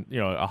seen,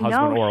 a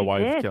husband or a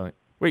wife killing.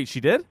 Wait, she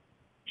did?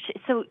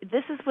 So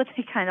this is what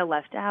they kind of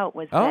left out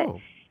was that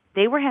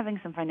they were having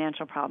some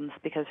financial problems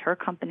because her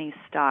company's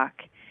stock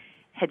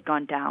had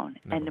gone down.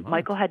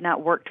 Michael had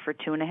not worked for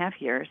 2.5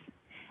 years.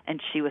 And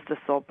she was the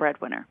sole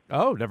breadwinner.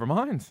 Oh, never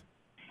mind.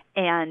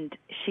 And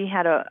she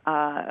had a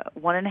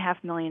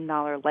 $1.5 million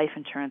life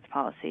insurance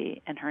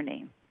policy in her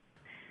name.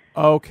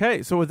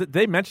 Okay, so did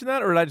they mention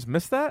that, or did I just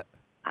miss that?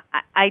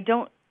 I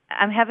don't.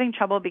 I'm having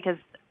trouble because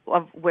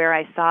of where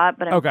I saw it,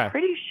 but I'm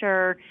pretty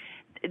sure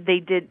they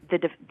did.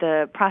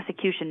 The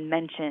prosecution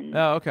mentioned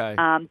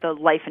the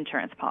life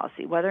insurance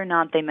policy, whether or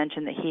not they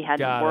mentioned that he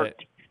hadn't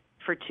worked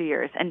for 2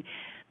 years. And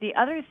the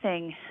other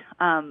thing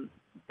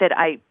that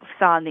I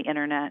saw on the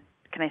internet.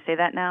 Can I say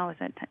that now? Is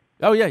that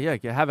Oh, yeah,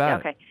 have at it.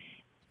 Okay.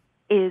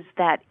 Is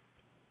that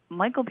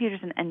Michael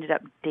Peterson ended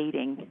up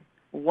dating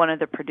one of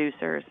the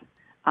producers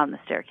on The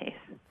Staircase.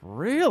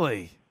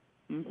 Really?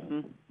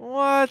 Mm-hmm.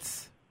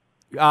 What?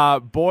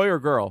 Boy or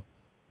girl?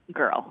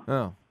 Girl.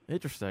 Oh,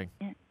 interesting.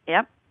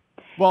 Yep.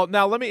 Well,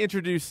 now let me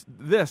introduce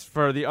this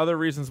for the other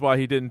reasons why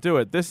he didn't do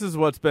it. This is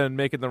what's been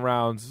making the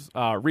rounds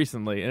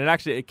recently. And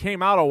it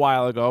came out a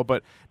while ago,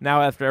 but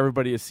now after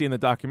everybody has seen the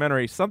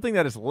documentary, something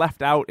that is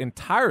left out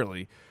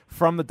entirely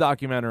from the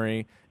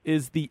documentary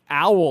is the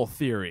owl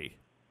theory.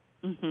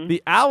 Mm-hmm.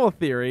 The owl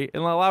theory,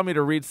 and allow me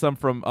to read some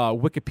from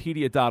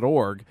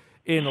wikipedia.org.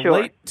 In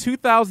late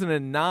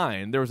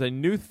 2009, there was a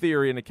new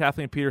theory into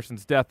Kathleen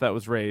Peterson's death that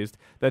was raised,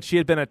 that she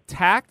had been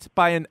attacked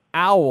by an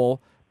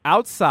owl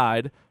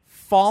outside,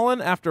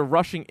 fallen after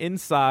rushing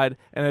inside,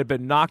 and had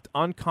been knocked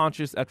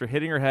unconscious after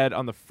hitting her head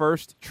on the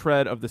first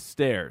tread of the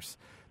stairs.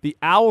 The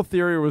owl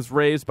theory was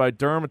raised by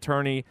Durham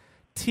attorney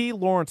T.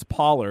 Lawrence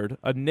Pollard,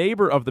 a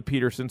neighbor of the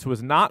Petersons who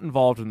was not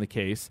involved in the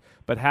case,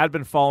 but had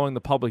been following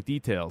the public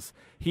details.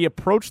 He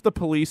approached the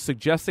police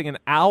suggesting an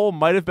owl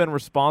might have been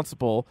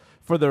responsible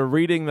for the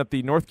reading that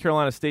the North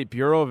Carolina State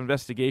Bureau of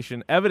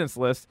Investigation evidence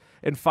list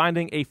and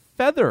finding a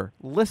feather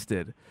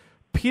listed.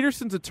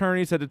 Peterson's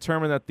attorneys had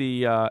determined that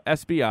the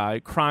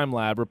SBI crime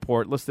lab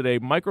report listed a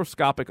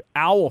microscopic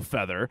owl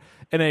feather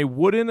and a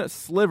wooden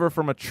sliver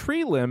from a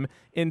tree limb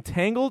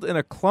entangled in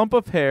a clump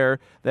of hair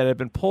that had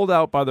been pulled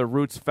out by the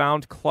roots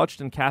found clutched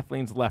in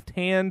Kathleen's left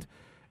hand.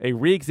 A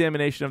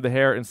re-examination of the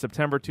hair in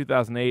September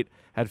 2008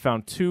 had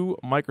found 2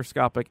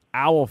 microscopic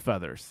owl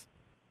feathers.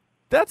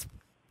 That's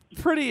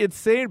pretty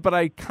insane, but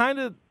I'm kind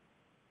of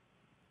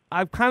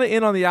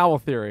in on the owl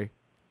theory.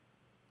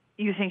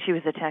 You think she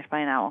was attacked by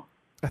an owl?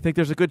 I think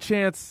there's a good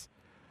chance.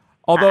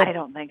 Although I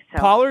don't think so.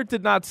 Pollard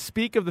did not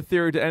speak of the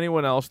theory to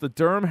anyone else, the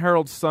Durham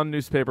Herald-Sun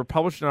newspaper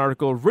published an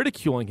article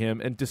ridiculing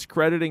him and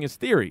discrediting his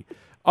theory.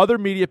 Other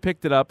media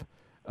picked it up,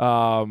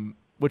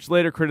 which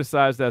later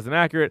criticized as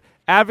inaccurate.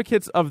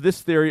 Advocates of this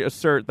theory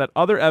assert that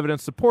other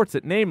evidence supports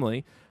it,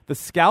 namely, the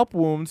scalp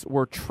wounds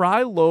were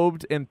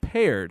tri-lobed and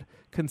paired,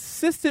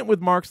 consistent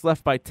with marks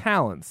left by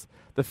talons.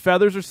 The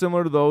feathers are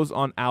similar to those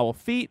on owl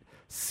feet.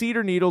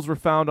 Cedar needles were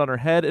found on her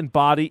head and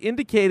body,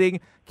 indicating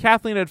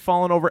Kathleen had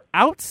fallen over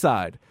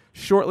outside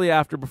shortly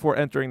after before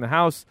entering the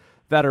house,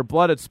 that her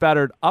blood had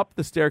spattered up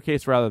the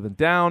staircase rather than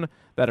down,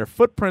 that her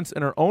footprints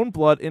in her own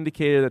blood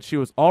indicated that she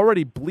was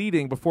already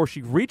bleeding before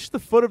she reached the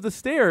foot of the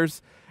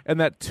stairs, and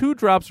that 2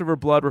 drops of her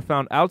blood were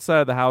found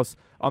outside of the house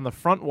on the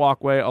front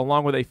walkway,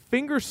 along with a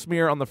finger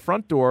smear on the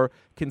front door,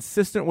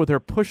 consistent with her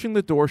pushing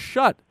the door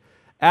shut.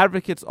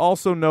 Advocates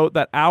also note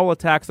that owl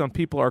attacks on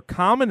people are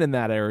common in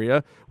that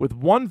area, with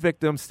one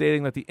victim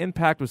stating that the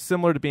impact was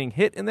similar to being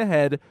hit in the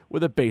head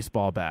with a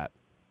baseball bat.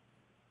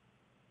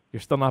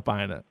 You're still not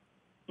buying it?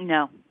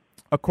 No.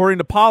 According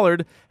to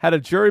Pollard, had a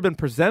jury been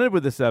presented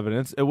with this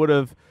evidence, it would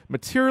have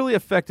materially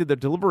affected their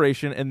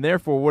deliberation and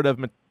therefore would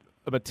have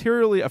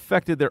materially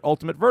affected their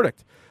ultimate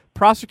verdict.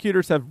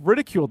 Prosecutors have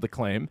ridiculed the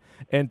claim,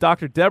 and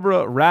Dr.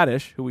 Deborah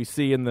Radish, who we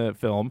see in the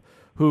film,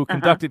 who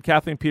conducted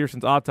Kathleen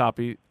Peterson's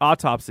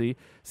autopsy,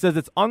 says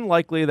it's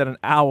unlikely that an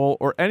owl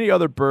or any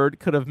other bird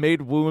could have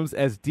made wounds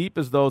as deep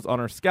as those on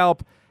her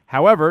scalp.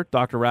 However,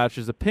 Dr.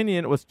 Radish's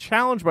opinion was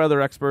challenged by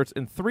other experts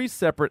in 3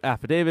 separate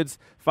affidavits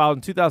filed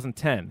in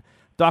 2010.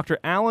 Dr.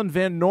 Alan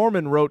Van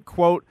Norman wrote,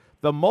 quote,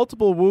 "The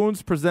multiple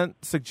wounds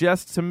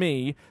suggest to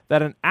me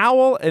that an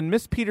owl and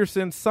Miss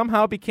Peterson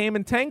somehow became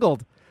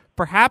entangled.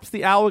 Perhaps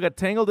the owl got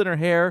tangled in her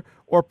hair,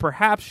 or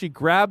perhaps she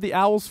grabbed the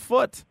owl's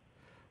foot."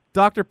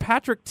 Dr.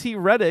 Patrick T.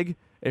 Reddig,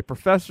 a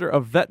professor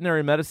of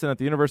veterinary medicine at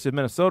the University of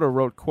Minnesota,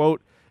 wrote,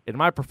 quote, "In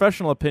my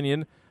professional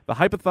opinion, the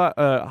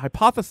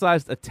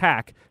hypothesized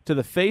attack to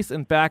the face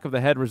and back of the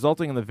head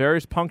resulting in the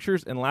various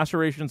punctures and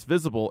lacerations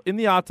visible in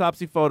the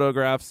autopsy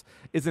photographs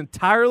is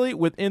entirely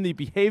within the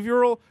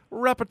behavioral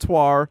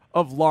repertoire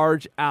of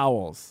large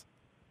owls."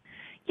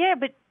 Yeah,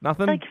 but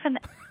Nothing? like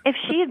if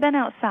she had been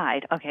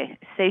outside, okay,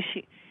 say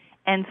she,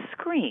 and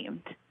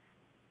screamed,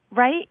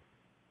 right?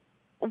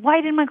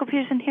 Why didn't Michael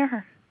Peterson hear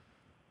her?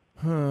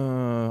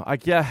 I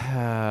guess.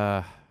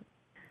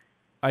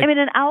 I mean,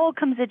 an owl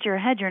comes at your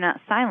head, you're not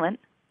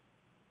silent.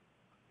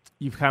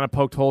 You've kind of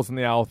poked holes in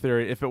the owl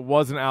theory. If it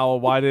was an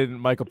owl, why didn't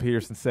Michael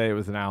Peterson say it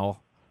was an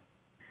owl?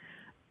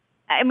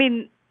 I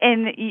mean,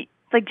 and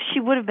like she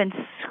would have been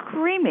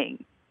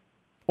screaming.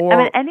 Or,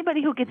 I mean,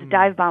 anybody who gets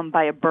dive bombed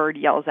by a bird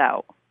yells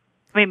out.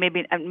 I mean,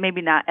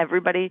 maybe not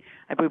everybody.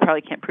 We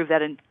probably can't prove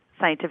that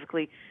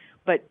scientifically,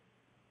 but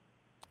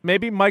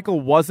maybe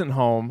Michael wasn't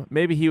home.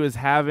 Maybe he was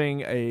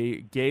having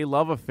a gay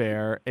love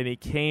affair, and he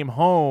came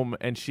home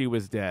and she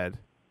was dead.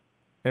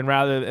 And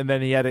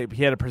then he had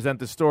to present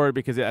the story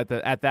because at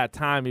that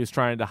time he was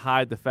trying to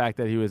hide the fact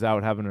that he was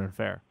out having an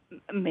affair.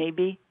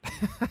 Maybe,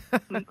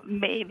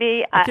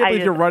 maybe. I can't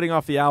believe you're writing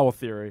off the owl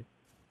theory.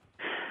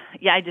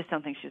 Yeah, I just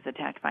don't think she was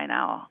attacked by an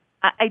owl.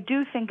 I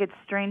do think it's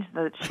strange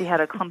that she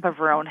had a clump of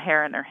her own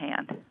hair in her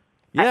hand.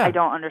 Yeah, I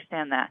don't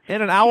understand that.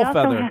 And an owl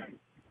feather.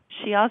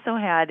 She also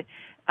had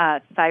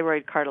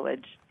thyroid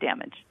cartilage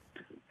damage,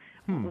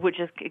 which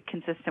is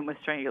consistent with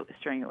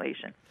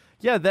strangulation.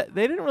 Yeah,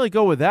 they didn't really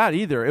go with that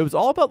either. It was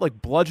all about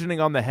like bludgeoning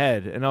on the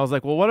head, and I was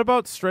like, well, what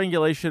about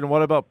strangulation?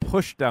 What about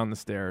push down the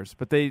stairs?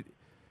 But they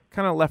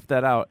kind of left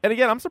that out. And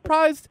again, I'm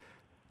surprised.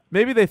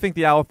 Maybe they think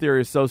the owl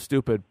theory is so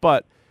stupid,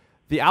 but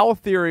the owl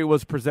theory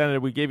was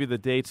presented. We gave you the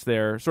dates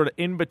there, sort of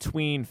in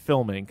between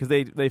filming, because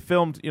they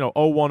filmed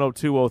 01,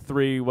 02,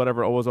 03,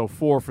 whatever it was,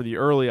 04 for the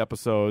early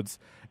episodes.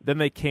 Then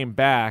they came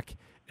back,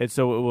 and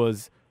so it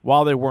was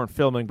while they weren't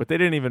filming, but they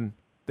didn't even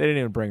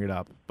bring it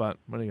up. But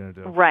what are you gonna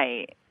do?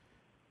 Right.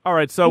 All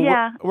right, so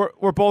yeah.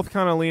 we're both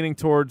kind of leaning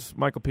towards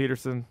Michael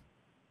Peterson.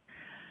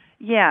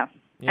 Yeah.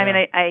 I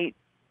mean, I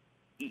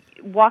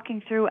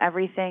walking through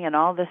everything and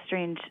all the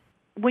strange.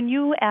 When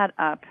you add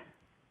up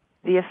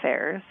the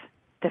affairs,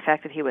 the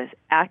fact that he was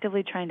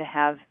actively trying to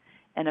have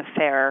an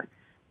affair,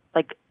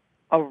 like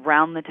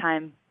around the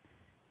time.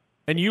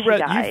 And you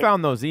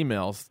found those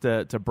emails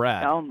to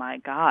Brad. Oh my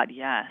God,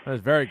 yes. It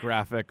was very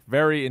graphic,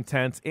 very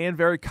intense, and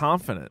very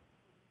confident.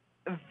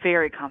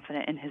 Very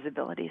confident in his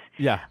abilities.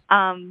 Yeah.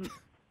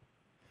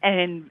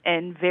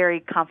 And very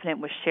confident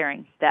with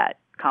sharing that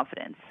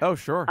confidence. Oh,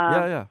 sure.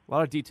 Yeah. A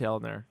lot of detail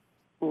in there.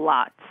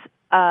 Lots.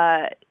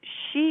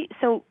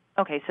 So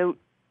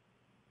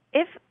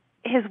if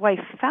his wife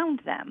found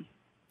them,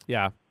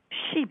 yeah,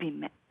 she'd be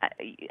mad.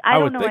 I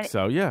would think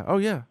so. Yeah. Oh,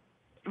 yeah.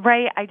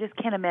 Right. I just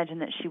can't imagine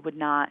that she would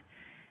not.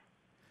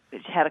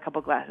 She had a couple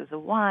glasses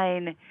of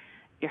wine.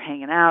 You're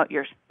hanging out.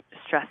 You're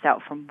stressed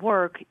out from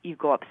work. You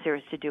go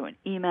upstairs to do an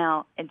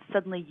email, and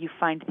suddenly you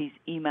find these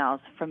emails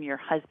from your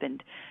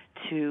husband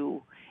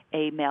to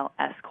a male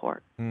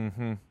escort.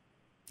 Mm-hmm.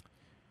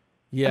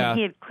 Yeah. And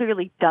he had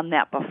clearly done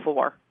that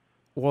before.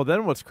 Well,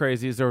 then what's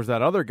crazy is there was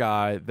that other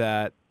guy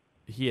that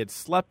he had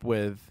slept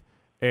with,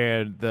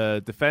 and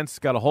the defense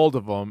got a hold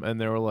of him,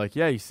 and they were like,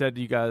 "Yeah, he said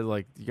you guys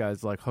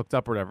hooked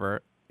up or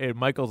whatever." And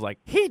Michael's like,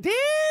 "He did."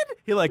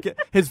 He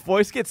his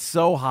voice gets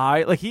so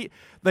high,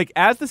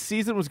 as the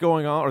season was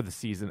going on,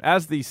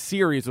 as the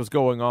series was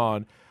going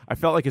on, I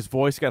felt like his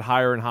voice got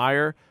higher and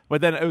higher.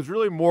 But then it was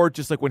really more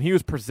just like when he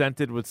was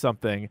presented with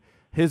something,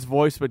 his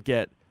voice would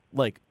get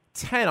like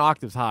 10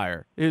 octaves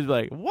higher. He was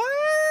like,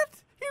 "What?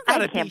 You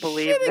gotta I can't be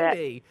believe shitting that.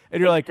 me!"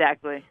 And you're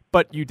exactly. like,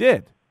 "But you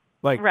did."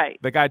 Right.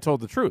 The guy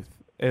told the truth.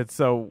 And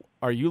so,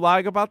 are you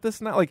lying about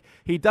this now?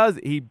 He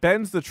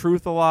bends the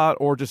truth a lot,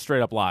 or just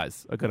straight up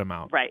lies a good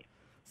amount. Right.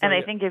 And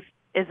I think if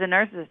as a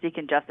narcissist, he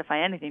can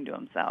justify anything to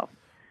himself.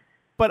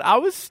 But I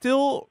was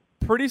still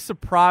pretty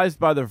surprised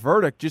by the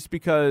verdict, just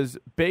because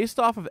based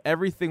off of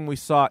everything we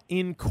saw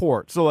in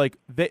court. So like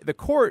the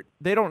court,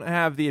 they don't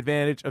have the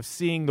advantage of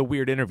seeing the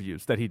weird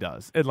interviews that he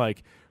does, and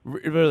like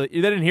really,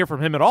 they didn't hear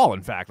from him at all.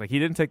 In fact, like he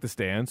didn't take the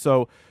stand,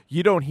 so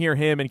you don't hear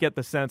him and get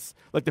the sense.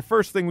 Like the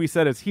first thing we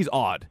said is he's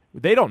odd.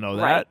 They don't know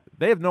that. Right.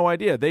 They have no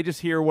idea. They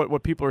just hear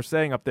what people are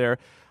saying up there.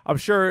 I'm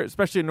sure,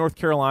 especially in North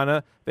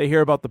Carolina, they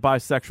hear about the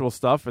bisexual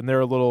stuff, and they're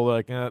a little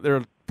like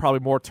they're probably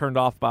more turned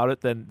off about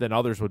it than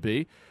others would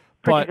be.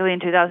 Particularly in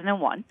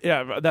 2001.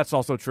 Yeah, that's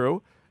also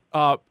true.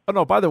 Oh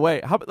no, by the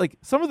way, like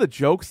some of the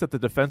jokes that the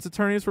defense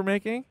attorneys were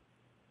making.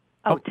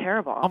 Oh,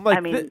 terrible. I'm like,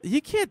 I mean,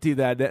 you can't do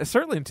that.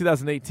 Certainly in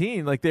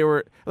 2018, like they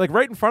were like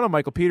right in front of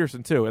Michael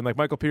Peterson too, and like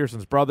Michael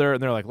Peterson's brother,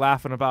 and they're like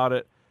laughing about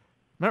it.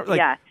 Remember, like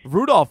yeah.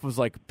 Rudolph was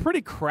like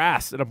pretty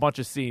crass in a bunch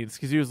of scenes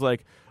because he was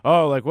like,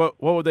 oh, like what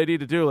would they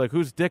need to do? Like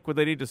whose dick would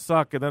they need to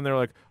suck? And then they're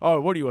like,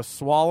 oh, what are you, a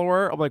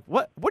swallower? I'm like,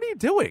 what are you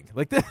doing?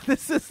 Like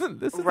this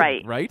isn't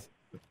right.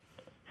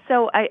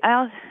 So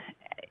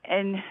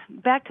and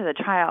back to the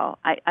trial,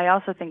 I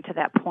also think to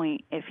that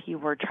point, if he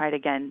were tried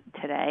again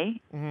today,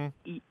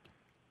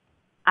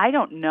 I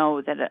don't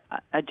know that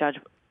a judge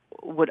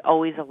would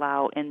always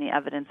allow in the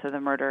evidence of the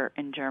murder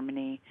in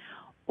Germany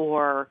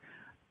or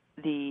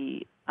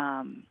the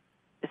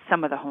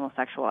some of the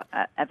homosexual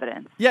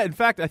evidence. Yeah, in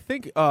fact, I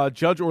think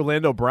Judge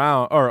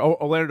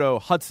Orlando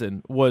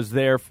Hudson was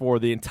there for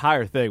the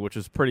entire thing, which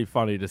was pretty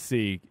funny to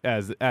see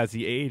as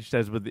he aged.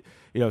 As with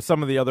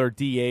some of the other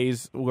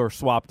DAs were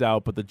swapped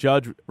out, but the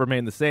judge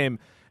remained the same.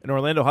 And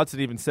Orlando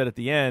Hudson even said at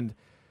the end,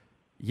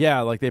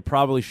 yeah, like they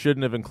probably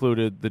shouldn't have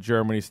included the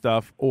Germany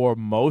stuff or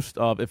most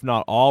of, if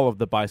not all of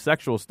the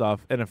bisexual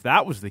stuff. And if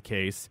that was the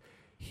case,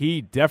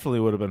 he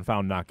definitely would have been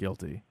found not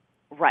guilty.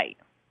 Right.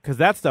 Because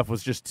that stuff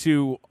was just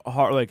too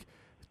hard, like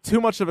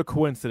too much of a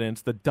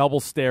coincidence. The double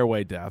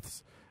stairway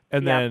deaths,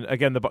 and then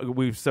again,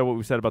 we've said what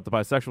we said about the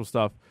bisexual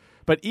stuff.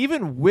 But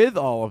even with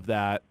all of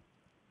that,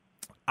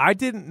 I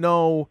didn't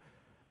know.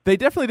 They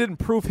definitely didn't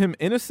prove him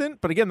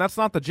innocent. But again, that's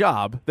not the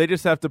job. They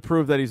just have to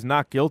prove that he's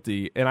not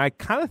guilty. And I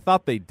kind of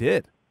thought they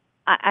did.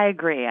 I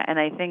agree, and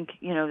I think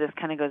this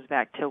kind of goes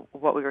back to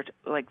what we were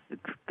like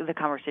the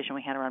conversation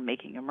we had around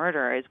making a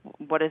murder. Is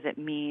what does it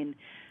mean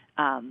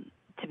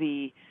to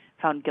be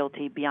found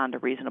guilty beyond a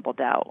reasonable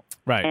doubt?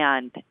 Right.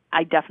 And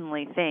I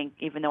definitely think,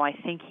 even though I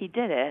think he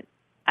did it,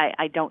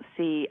 I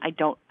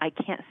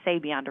can't say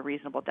beyond a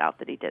reasonable doubt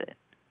that he did it.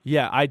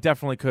 Yeah, I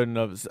definitely couldn't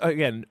have.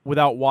 Again,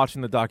 without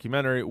watching the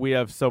documentary, we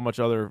have so much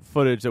other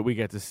footage that we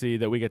get to see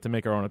that we get to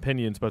make our own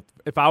opinions. But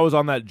if I was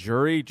on that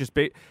jury,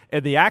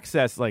 and the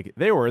access, like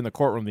they were in the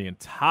courtroom the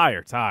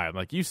entire time,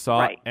 like you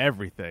saw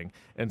everything,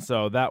 and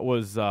so that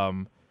was, I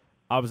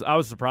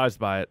was surprised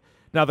by it.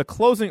 Now the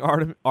closing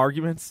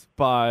arguments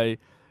by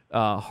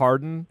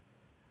Hardin.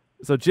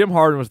 So Jim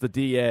Hardin was the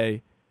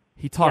DA.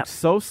 He talked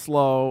so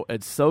slow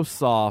and so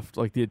soft,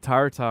 like the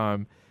entire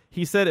time.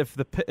 He said, "If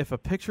a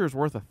picture is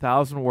worth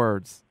 1,000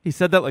 words," he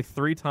said that like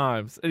 3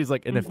 times, and he's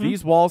like, "And if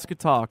these walls could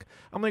talk,"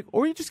 I'm like,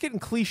 "Or are you just getting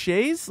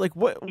cliches? Like,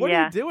 what are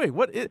you doing?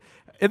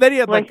 And then he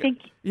had a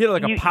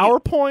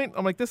PowerPoint.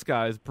 I'm like, this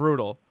guy is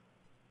brutal.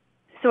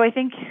 So I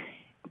think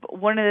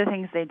one of the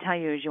things they tell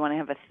you is you want to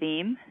have a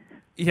theme.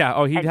 Yeah.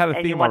 Oh, he had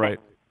a theme, all right.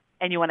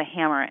 And you want to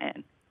hammer it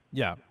in.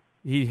 Yeah.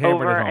 He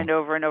hammered over it home. and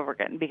over and over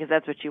again because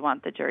that's what you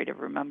want the jury to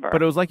remember.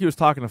 But it was like he was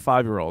talking to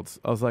 5-year-olds.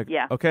 I was like,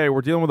 okay,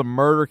 we're dealing with a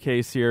murder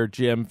case here,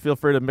 Jim. Feel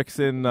free to mix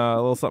in a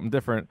little something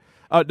different.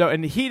 No,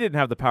 and he didn't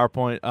have the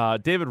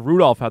PowerPoint. David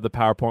Rudolph had the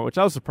PowerPoint, which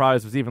I was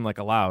surprised was even like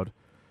allowed.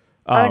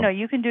 No,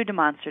 you can do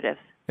demonstratives.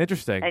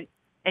 Interesting.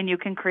 And you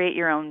can create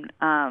your own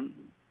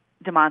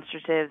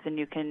demonstratives, and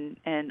you can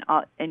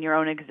and your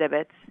own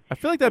exhibits. I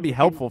feel like that'd be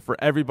helpful for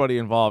everybody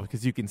involved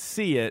because you can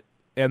see it.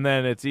 And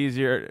then it's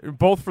easier,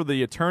 both for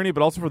the attorney,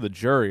 but also for the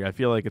jury. I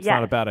feel like it's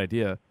not a bad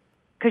idea.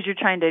 Because you're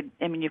trying to,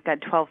 you've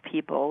got 12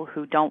 people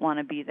who don't want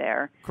to be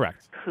there.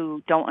 Correct.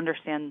 Who don't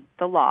understand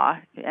the law.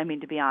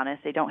 To be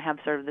honest, they don't have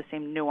sort of the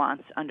same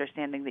nuanced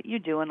understanding that you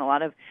do. And a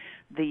lot of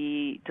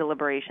the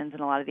deliberations and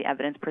a lot of the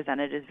evidence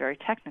presented is very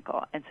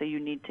technical. And so you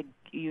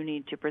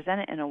need to present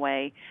it in a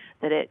way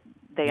that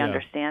they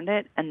understand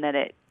it and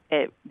that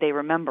they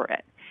remember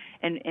it.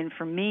 And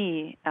for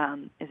me,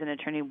 as an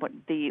attorney, what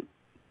the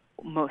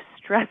most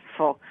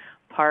stressful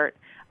part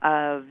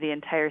of the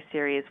entire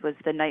series was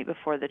the night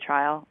before the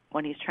trial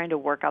when he's trying to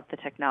work out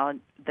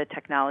the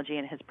technology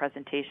in his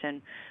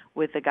presentation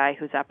with the guy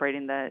who's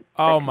operating the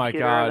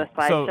computer or the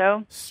slideshow.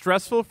 So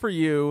stressful for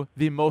you,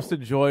 the most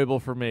enjoyable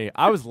for me.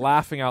 I was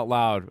laughing out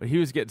loud. He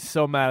was getting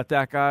so mad at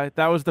that guy.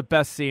 That was the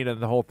best scene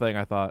of the whole thing,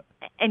 I thought.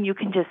 And you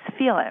can just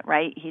feel it,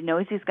 right? He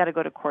knows he's got to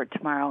go to court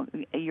tomorrow.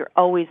 You're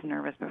always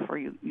nervous before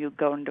you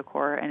go into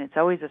court, and it's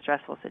always a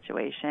stressful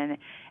situation.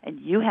 And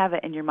you have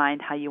it in your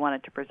mind how you want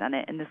it to present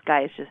it, and this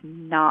guy is just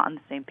not on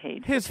the same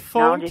page. His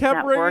phone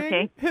kept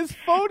ringing. His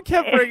phone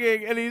kept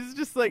ringing, and he's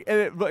just like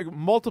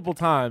multiple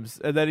times,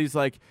 and then he's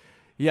like,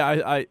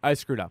 "Yeah, I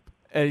screwed up."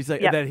 And he's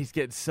like, and then he's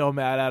getting so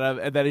mad at him,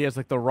 and then he has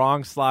like the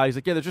wrong slide. He's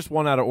like, yeah, there's just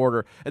one out of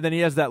order. And then he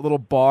has that little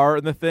bar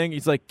in the thing.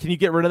 He's like, can you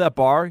get rid of that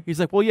bar? He's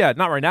like, well, yeah,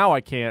 not right now I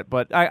can't,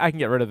 but I can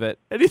get rid of it.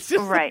 And he's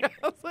just right.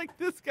 I was like,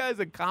 this guy's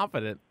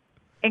incompetent.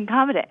 And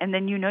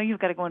then you've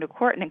got to go into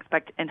court and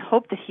expect and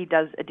hope that he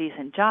does a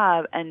decent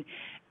job, and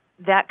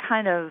those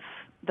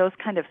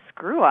kind of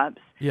screw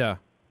ups. Yeah.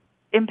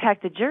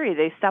 Impact the jury.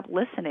 They stop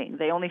listening.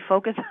 They only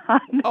focus on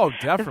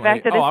definitely. the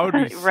fact that I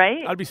would be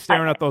right. I'd be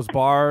staring at those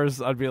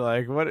bars. I'd be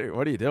like, "What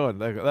are you doing?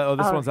 Like,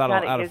 this one's out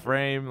of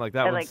frame." Like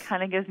that. It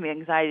kind of gives me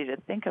anxiety to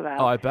think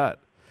about. Oh, I bet.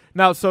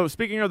 Now, so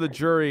speaking of the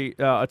jury,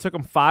 it took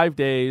them 5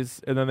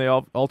 days, and then they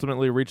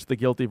ultimately reached the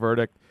guilty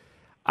verdict.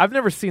 I've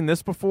never seen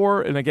this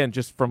before, and again,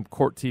 just from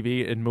court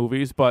TV and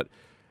movies, but.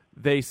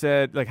 They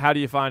said, like, how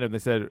do you find him? They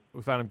said,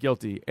 we found him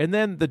guilty. And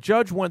then the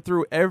judge went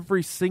through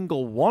every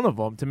single one of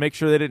them to make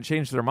sure they didn't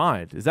change their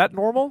mind. Is that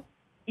normal?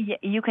 Yeah,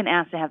 you can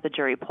ask to have the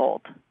jury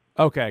polled.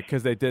 Okay,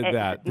 because they did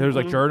that. There's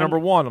like juror number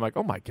 1. I'm like,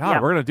 oh, my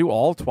God, we're going to do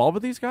all 12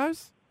 of these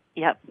guys?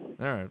 Yep. All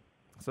right.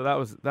 So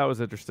that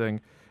was interesting.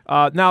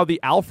 Now, the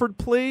Alford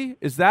plea,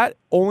 is that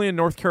only in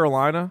North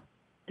Carolina?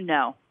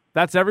 No.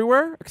 That's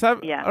everywhere? Because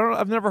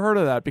I've never heard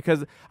of that,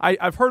 because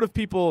I've heard of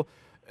people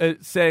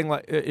saying,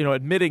 like,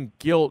 admitting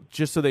guilt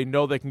just so they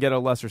know they can get a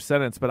lesser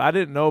sentence, but I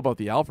didn't know about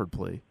the Alford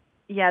plea.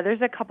 Yeah,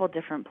 there's a couple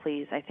different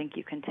pleas I think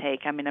you can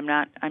take. I mean, I'm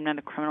not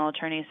a criminal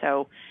attorney,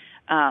 so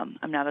I'm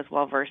not as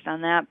well versed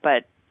on that,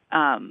 but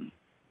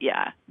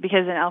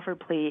because an Alford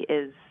plea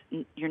is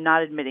you're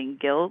not admitting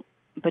guilt,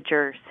 but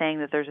you're saying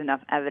that there's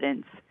enough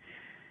evidence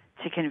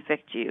to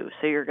convict you,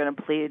 so you're going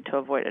to plead to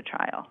avoid a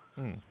trial.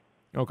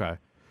 Okay.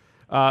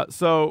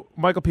 So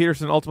Michael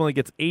Peterson ultimately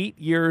gets 8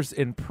 years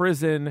in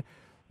prison.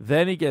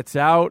 Then he gets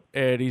out,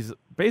 and he's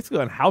basically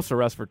on house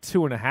arrest for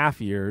 2.5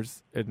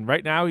 years, and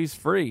right now he's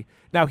free.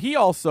 Now,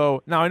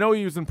 I know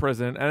he was in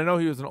prison, and I know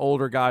he was an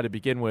older guy to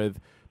begin with,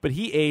 but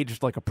he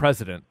aged like a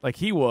president. Like,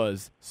 he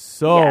was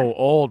so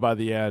old by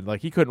the end.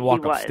 Like, he couldn't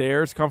walk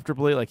upstairs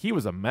comfortably. Like, he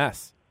was a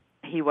mess.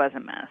 He was a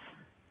mess.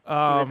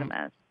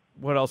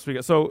 What else we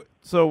got?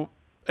 So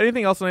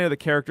anything else on any of the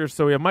characters?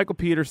 So we have Michael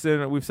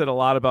Peterson. We've said a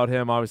lot about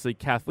him, obviously.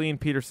 Kathleen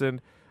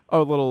Peterson.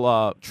 Oh, a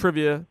little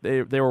trivia.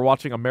 They were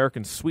watching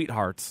American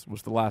Sweethearts,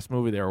 was the last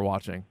movie they were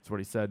watching. That's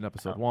what he said in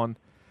episode 1.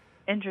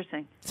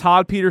 Interesting.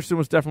 Todd Peterson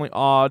was definitely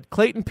odd.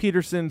 Clayton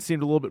Peterson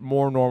seemed a little bit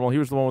more normal. He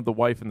was the one with the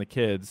wife and the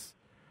kids.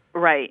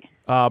 Right.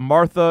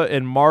 Martha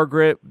and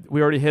Margaret,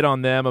 we already hit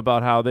on them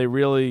about how they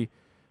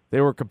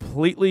were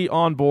completely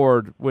on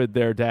board with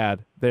their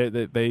dad.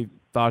 They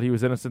thought he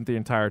was innocent the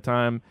entire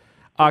time.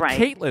 Right.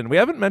 Caitlin, we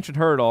haven't mentioned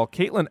her at all.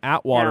 Caitlin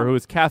Atwater, who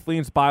is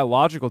Kathleen's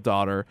biological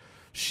daughter.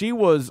 She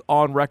was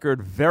on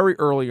record very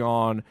early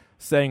on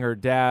saying her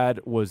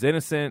dad was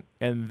innocent,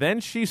 and then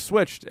she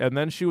switched, and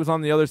then she was on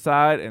the other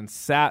side and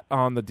sat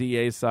on the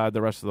DA's side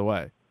the rest of the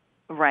way.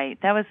 Right.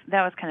 That was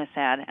kind of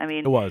sad. I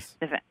mean, it was.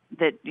 The fact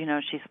that,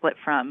 she split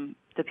from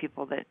the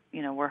people that,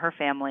 were her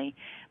family.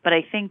 But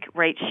I think,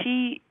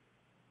 she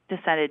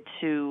decided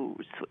to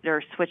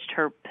switched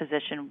her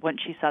position when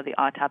she saw the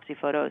autopsy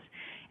photos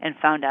and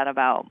found out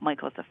about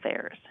Michael's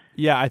affairs.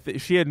 Yeah,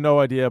 she had no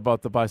idea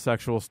about the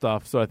bisexual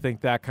stuff, so I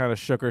think that kind of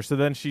shook her. So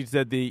then she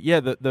said,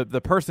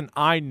 the person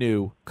I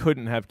knew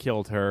couldn't have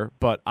killed her,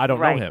 but I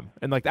don't know him.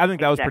 And I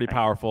think that was pretty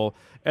powerful.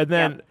 And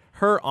then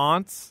her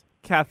aunts,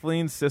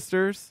 Kathleen's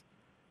sisters,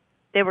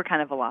 they were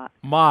kind of a lot.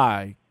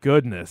 My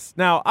goodness.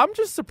 Now, I'm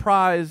just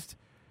surprised.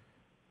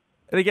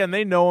 And again,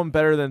 they know him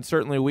better than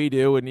certainly we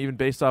do, and even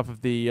based off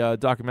of the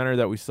documentary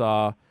that we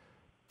saw.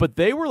 But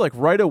they were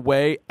right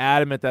away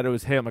adamant that it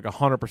was him,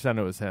 100%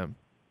 it was him.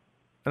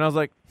 And I was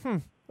like,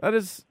 that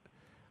is,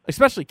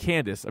 especially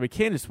Candace. I mean,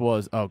 Candace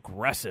was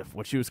aggressive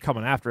when she was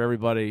coming after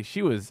everybody.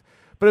 She was,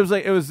 but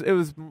it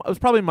was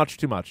probably much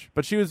too much.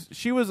 But she was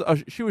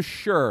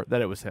sure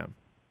that it was him.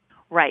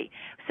 Right.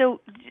 So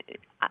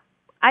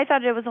I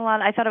thought it was a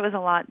lot. I thought it was a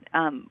lot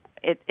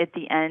at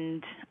the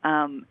end,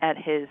 at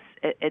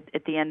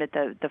the end at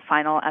the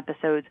final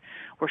episodes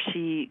where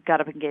she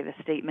got up and gave a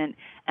statement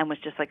and was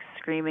just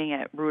screaming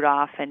at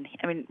Rudolph. And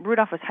I mean,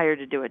 Rudolph was hired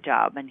to do a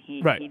job, and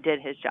he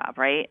did his job,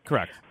 right?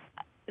 Correct.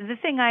 But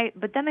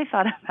then I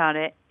thought about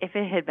it. If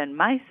it had been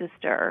my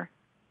sister,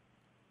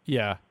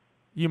 yeah,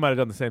 you might have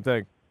done the same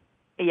thing.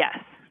 Yes.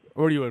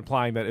 What are you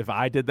implying, that if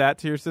I did that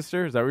to your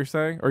sister, is that what you're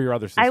saying? Or your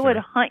other sister? I would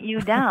hunt you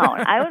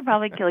down. I would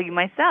probably kill you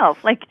myself.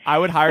 I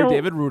would hire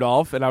David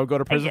Rudolph, and I would go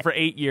to prison for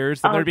 8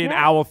 years, then there'd be an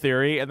owl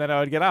theory, and then I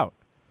would get out.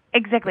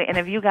 Exactly. And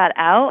if you got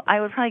out,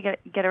 I would probably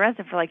get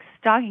arrested for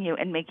stalking you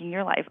and making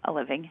your life a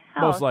living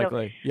hell. Most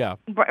likely, yeah.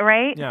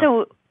 Right? Yeah.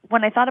 So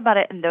when I thought about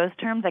it in those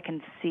terms, I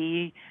can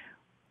see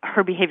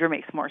her behavior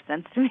makes more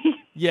sense to me.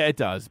 Yeah, it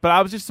does. But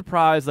I was just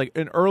surprised,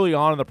 and early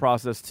on in the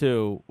process,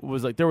 too,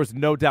 was there was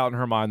no doubt in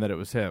her mind that it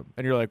was him.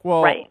 And you're like,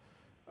 well,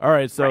 all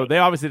right, so they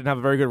obviously didn't have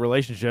a very good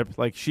relationship.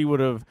 She would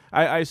have,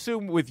 I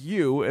assume with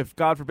you, if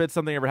God forbid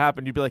something ever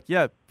happened, you'd be like,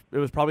 yeah, it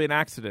was probably an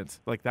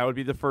accident. That would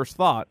be the first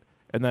thought.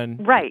 And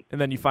then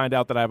and then you find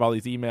out that I have all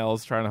these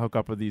emails trying to hook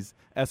up with these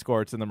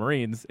escorts in the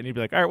Marines, and you'd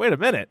be like, all right, wait a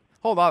minute.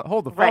 Hold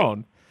the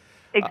phone.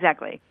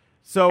 Exactly.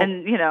 So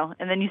and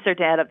then you start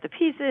to add up the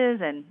pieces,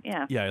 and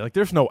yeah, like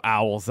there's no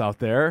owls out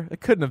there. It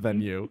couldn't have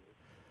been you.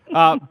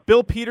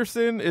 Bill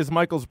Peterson is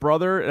Michael's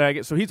brother,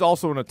 and so he's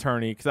also an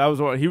attorney because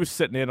he was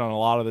sitting in on a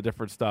lot of the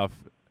different stuff.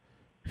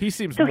 He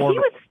seems so more he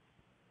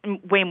was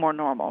way more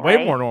normal, way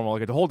right? more normal,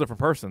 like a whole different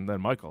person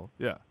than Michael.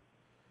 Yeah.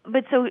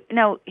 But so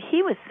no,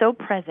 he was so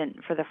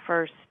present for the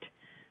first,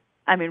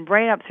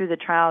 right up through the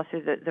trial,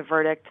 through the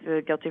verdict,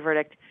 the guilty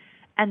verdict,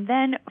 and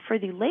then for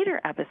the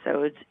later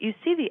episodes, you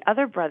see the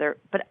other brother,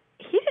 but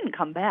he didn't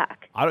come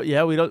back.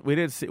 We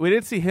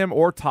didn't see him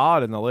or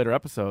Todd in the later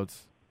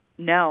episodes.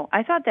 No,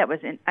 I thought that was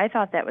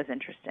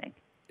interesting.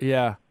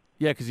 Yeah,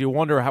 because you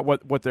wonder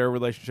what their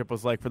relationship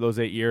was like for those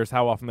 8 years,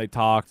 how often they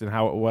talked, and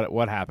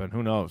what happened.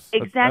 Who knows?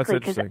 Exactly,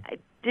 because that's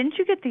didn't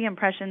you get the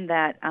impression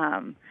that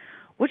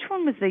which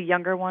one was the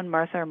younger one,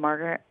 Martha or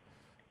Margaret?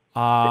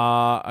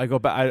 I go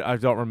back. I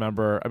don't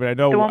remember. I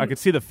know I could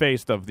see the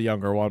face of the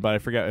younger one, but I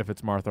forget if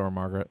it's Martha or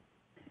Margaret.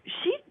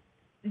 She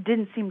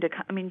didn't seem to.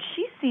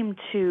 She seemed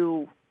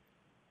to,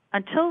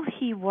 until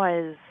he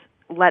was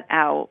let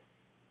out.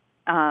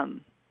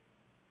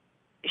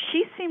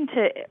 She seemed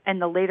to, in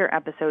the later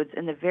episodes,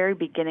 in the very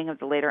beginning of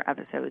the later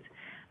episodes,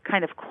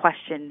 kind of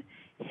question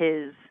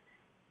his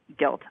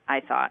guilt,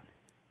 I thought.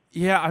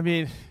 Yeah,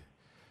 8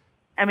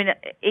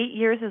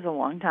 years is a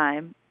long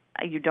time.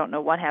 You don't know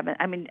what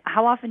happened.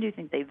 How often do you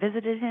think they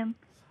visited him?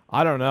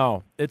 I don't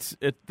know.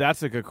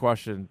 That's a good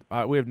question.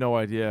 We have no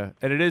idea,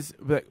 and it is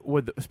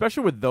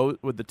especially with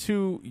the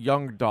two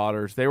young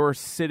daughters. They were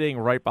sitting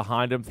right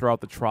behind him throughout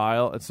the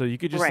trial, and so you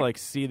could just like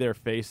see their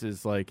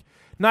faces, like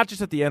not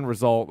just at the end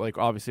result. Like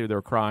obviously they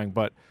were crying,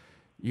 but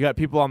you got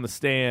people on the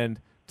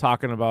stand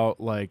talking about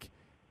like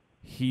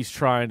he's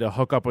trying to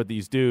hook up with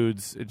these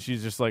dudes, and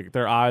she's just like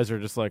their eyes are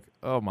just like,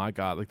 oh my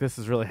god, like this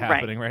is really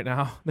happening right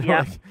now. Yeah,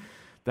 like,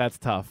 that's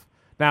tough.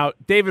 Now,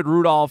 David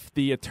Rudolph,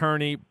 the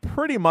attorney,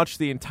 pretty much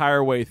the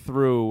entire way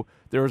through,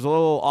 there was a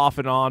little off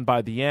and on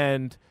by the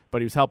end,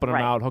 but he was helping him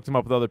out, hooked him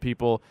up with other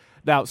people.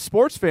 Now,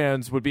 sports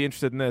fans would be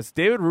interested in this.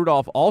 David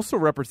Rudolph also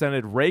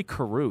represented Ray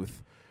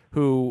Carruth,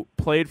 who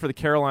played for the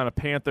Carolina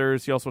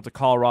Panthers. He also went to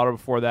Colorado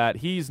before that.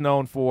 He's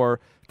known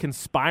for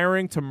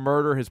conspiring to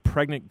murder his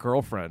pregnant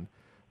girlfriend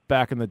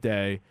back in the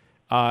day.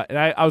 And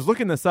I was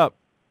looking this up.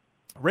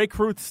 Ray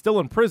Carruth's still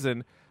in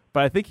prison,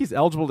 but I think he's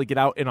eligible to get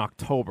out in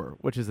October,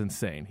 which is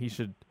insane. He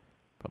should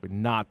probably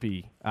not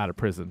be out of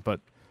prison, but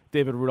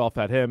David Rudolph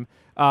had him.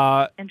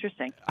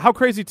 Interesting. How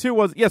crazy, too,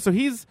 was, so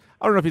he's,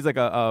 I don't know if he's like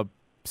a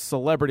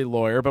celebrity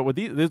lawyer, but with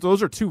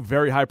those are two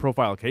very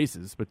high-profile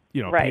cases, but,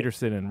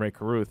 Peterson and Ray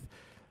Carruth.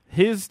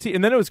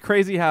 And then it was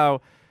crazy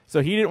how,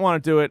 so he didn't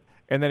want to do it,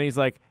 and then he's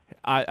like,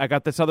 I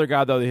got this other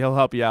guy, though, that he'll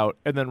help you out.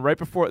 And then right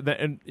before,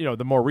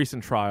 the more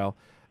recent trial,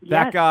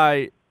 that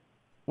guy...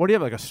 What do you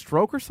have, like a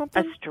stroke or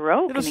something? A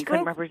stroke, and he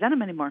couldn't represent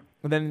him anymore.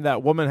 And then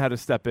that woman had to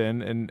step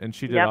in, and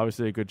she did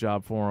obviously a good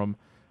job for him.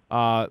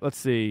 Let's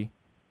see.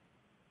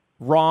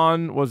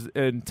 Ron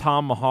and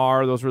Tom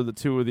Mahar, those were the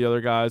two of the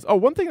other guys. Oh,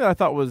 one thing that I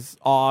thought was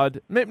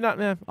odd,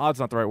 odd's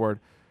not the right word.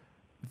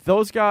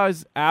 Those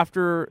guys,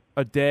 after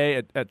a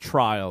day at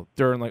trial,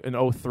 during like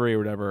an 03 or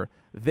whatever,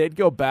 they'd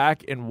go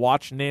back and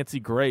watch Nancy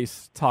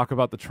Grace talk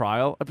about the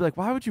trial. I'd be like,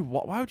 why would you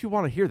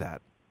want to hear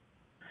that?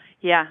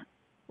 Yeah.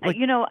 Like,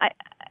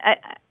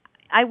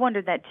 I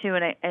wondered that too,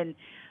 and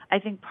I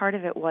think part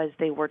of it was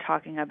they were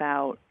talking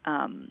about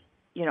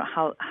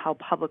how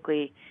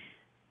publicly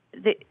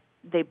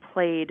they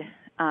played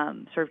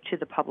sort of to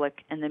the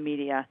public and the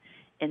media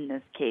in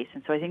this case,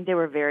 and so I think they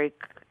were very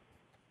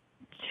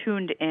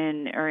tuned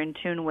in or in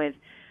tune with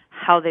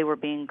how they were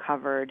being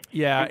covered.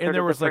 Yeah, and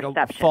there was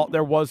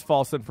there was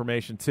false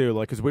information too,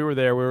 like because we were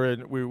there,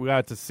 we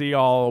got to see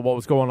all of what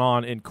was going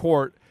on in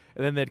court.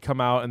 And then they'd come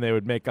out and they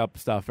would make up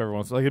stuff every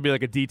once in a while. It'd be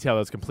like a detail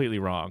that's completely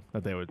wrong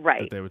that they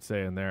would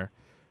say in there.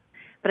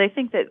 But I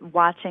think that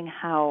watching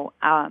how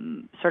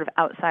sort of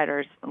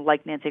outsiders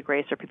like Nancy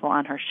Grace or people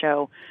on her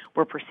show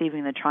were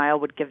perceiving the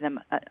trial would give them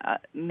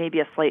maybe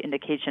a slight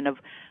indication of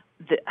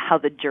how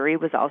the jury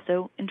was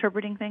also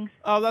interpreting things.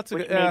 Oh, that's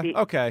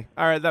okay.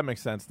 All right, that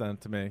makes sense then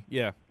to me.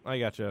 Yeah, I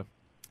gotcha.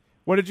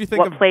 What did you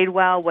think of what played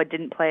well, what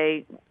didn't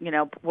play,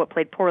 what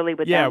played poorly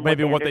with them?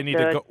 Maybe what they need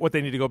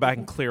to go back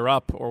and clear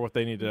up or what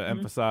they need to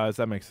emphasize.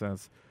 That makes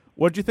sense.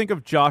 What did you think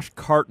of Josh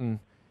Carton?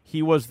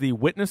 He was the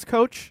witness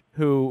coach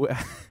who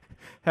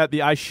had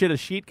the I shit a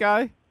sheet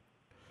guy.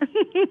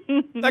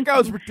 That guy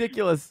was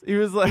ridiculous. He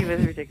was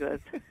ridiculous.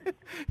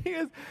 he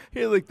had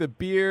like the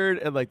beard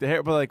and like the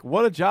hair, but like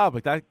what a job.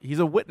 Like that, he's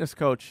a witness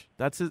coach.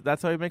 That's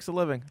how he makes a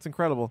living. It's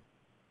incredible.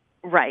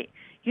 Right.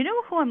 You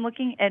know who I'm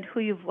looking at, who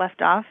you've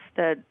left off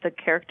the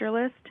character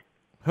list?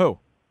 Who?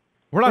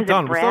 We're not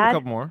done. We still have a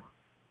couple more.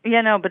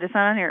 Yeah, no, but it's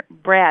not on here.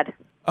 Brad.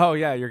 Oh,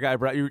 yeah, your guy,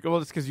 Brad. Well,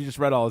 it's because you just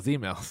read all his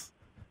emails.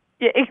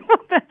 Yeah,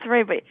 that's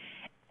right. But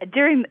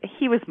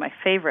he was my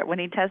favorite when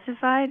he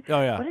testified.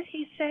 Oh, yeah. What did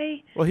he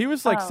say? Well, he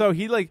was like,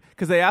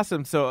 because they asked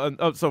him,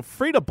 so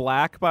Frida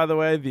Black, by the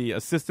way, the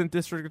assistant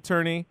district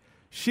attorney,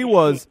 She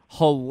was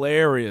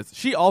hilarious.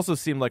 She also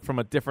seemed like from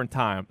a different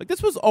time. Like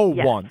this was 01.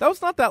 Yes. That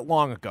was not that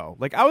long ago.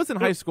 Like I was in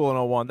high school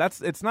in 01.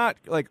 It's not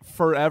like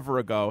forever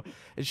ago.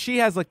 And she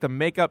has like the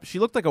makeup. She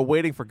looked like a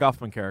Waiting for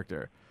Guffman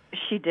character.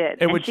 She did,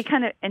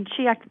 And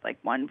she acted like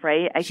one,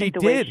 right? I think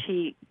the way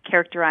she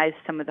characterized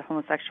some of the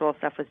homosexual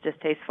stuff was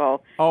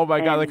distasteful. Oh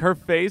my God! Like her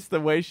face, the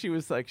way she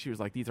was like,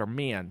 these are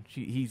men.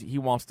 He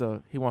wants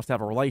to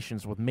have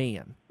relations with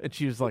men, and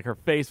she was like, her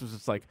face was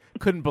just like,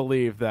 couldn't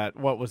believe that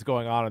what was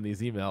going on in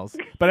these emails.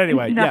 But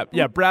anyway, No.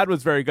 yeah, Brad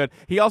was very good.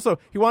 He wanted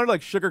to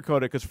like sugarcoat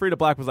it because Frida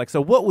Black was like,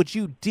 so what would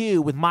you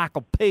do with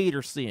Michael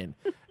Peterson?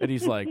 And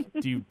he's like,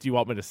 do you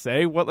want me to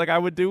say what like I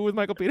would do with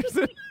Michael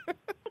Peterson?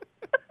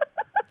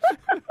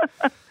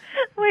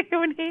 Wait,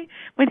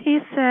 when he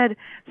said,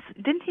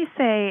 didn't he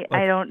say,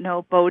 I don't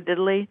know, Bo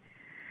Diddley?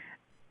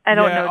 I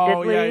don't know,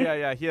 Diddley.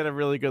 Yeah. He had a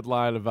really good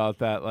line about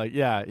that. Like,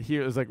 yeah, he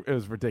was like, it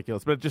was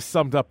ridiculous, but it just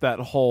summed up that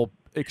whole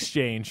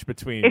exchange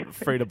between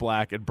Frida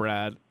Black and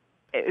Brad.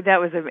 That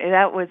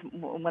was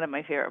one of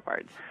my favorite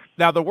parts.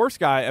 Now, the worst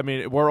guy, I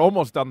mean, we're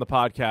almost done the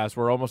podcast.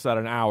 We're almost at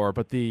an hour,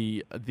 but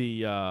the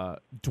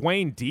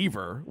Dwayne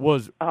Deaver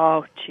was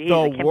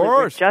the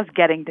worst. We're just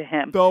getting to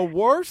him. The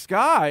worst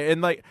guy.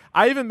 And, like,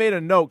 I even made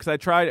a note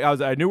because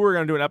I knew we were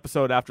going to do an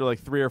episode after, like,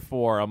 3 or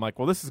 4. I'm like,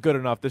 well, this is good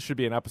enough. This should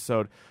be an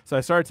episode. So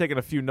I started taking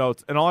a few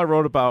notes, and all I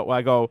wrote about,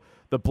 I go,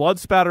 the blood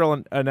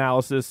spatter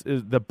analysis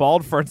is the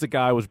bald forensic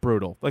guy was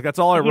brutal. Like, that's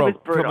all I wrote. He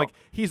was brutal. I'm like,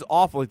 he's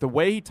awful. Like, the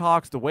way he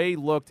talks, the way he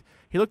looked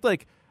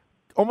like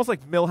almost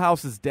like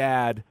Milhouse's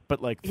dad,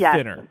 but like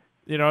thinner.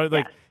 You know,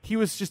 like he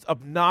was just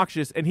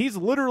obnoxious, and he's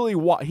literally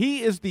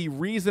he is the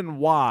reason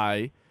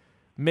why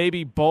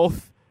maybe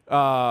both.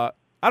 I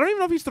don't even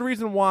know if he's the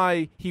reason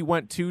why he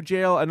went to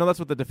jail. I know that's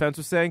what the defense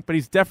was saying, but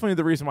he's definitely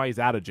the reason why he's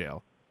out of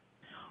jail.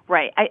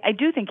 Right. I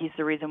do think he's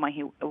the reason why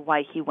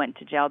he went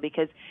to jail,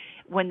 because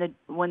when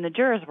the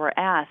jurors were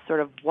asked sort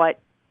of what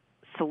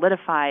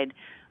solidified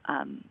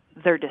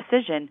their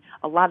decision,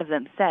 a lot of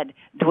them said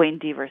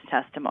Dwayne Deaver's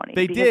testimony.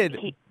 They did,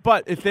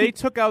 but if they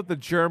took out the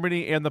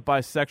Germany and the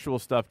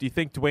bisexual stuff, do you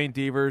think Dwayne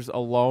Deaver's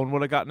alone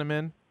would have gotten him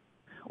in?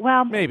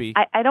 Well, maybe.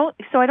 I don't.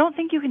 So I don't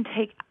think you can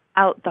take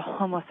out the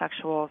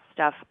homosexual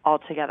stuff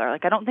altogether.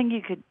 Like I don't think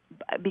you could,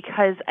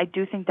 because I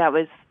do think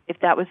if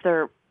that was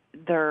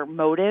their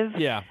motive.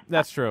 Yeah,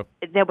 that's true.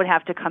 That would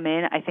have to come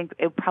in. I think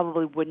it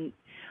probably wouldn't.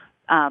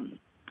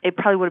 It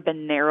probably would have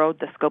been narrowed.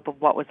 The scope of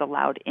what was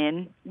allowed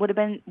in would have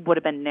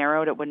been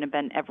narrowed. It wouldn't have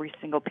been every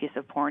single piece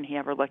of porn he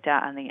ever looked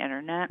at on the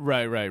internet.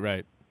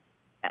 Right.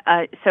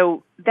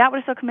 So that would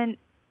have still come in.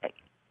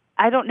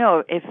 I don't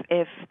know if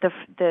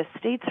the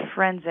state's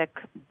forensic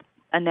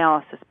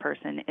analysis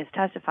person is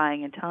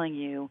testifying and telling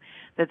you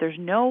that there's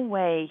no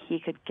way he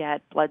could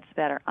get blood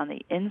spatter on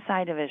the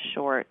inside of his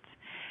shorts,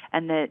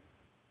 and that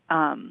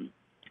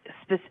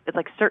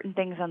like certain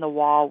things on the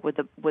wall with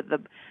the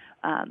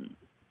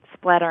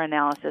splatter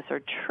analysis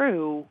are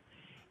true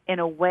in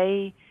a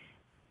way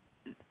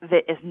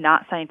that is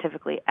not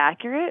scientifically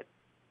accurate?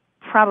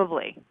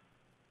 Probably.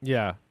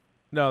 Yeah.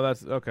 No,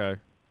 that's okay.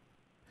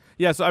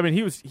 Yeah, so I mean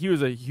he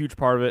was a huge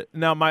part of it.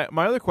 Now my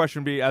other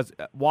question would be, as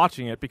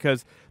watching it,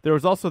 because there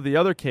was also the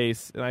other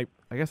case, and I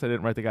guess I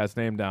didn't write the guy's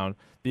name down.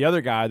 The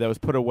other guy that was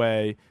put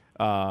away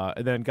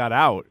and then got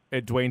out,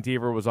 and Dwayne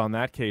Deaver was on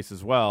that case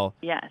as well.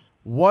 Yes.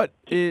 What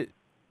is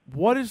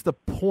the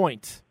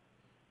point?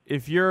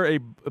 If you're a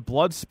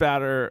blood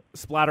splatter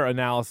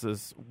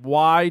analysis,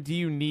 why do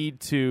you need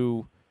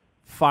to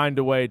find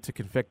a way to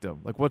convict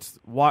him? Like,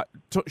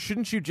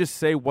 shouldn't you just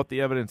say what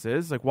the evidence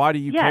is? Like, why do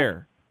you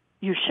care?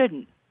 You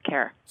shouldn't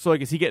care. So,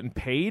 like, is he getting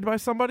paid by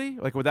somebody?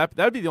 Like,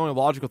 that'd be the only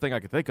logical thing I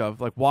could think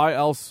of. Like, why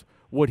else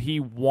would he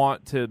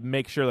want to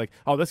make sure, like,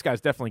 oh, this guy's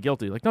definitely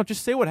guilty? Like, no,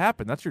 just say what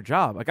happened. That's your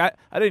job. Like, I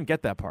didn't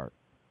get that part.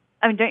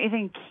 I mean, don't you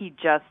think he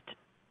just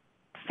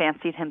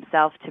fancied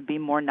himself to be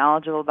more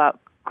knowledgeable about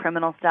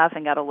criminal stuff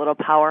and got a little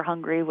power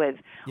hungry with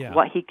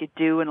what he could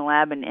do in a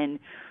lab, and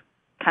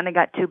kind of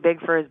got too big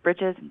for his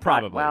britches? And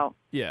probably. Thought, well,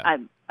 yeah.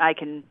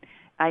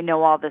 I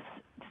know all this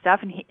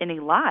stuff, and he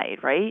lied,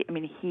 right? I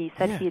mean, he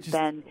said he had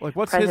been like,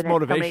 what's president his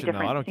motivation? so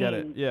many Though? I don't get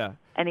it. scenes, Yeah.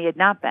 And he had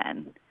not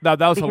been. No,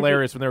 that was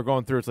hilarious when they were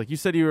going through. It's like, you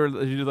said you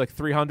did like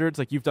 300s,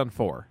 like you've done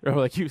 4, or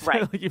like you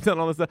said, like you've done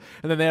all this stuff,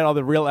 and then they had all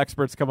the real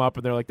experts come up,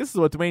 and they're like, "This is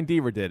what Dwayne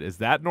Deaver did. Is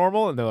that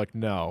normal?" And they're like,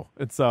 "No."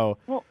 And so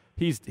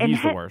he's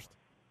the worst.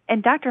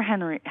 And Dr.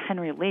 Henry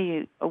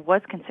Lee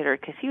was considered,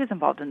 because he was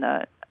involved in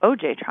the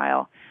O.J.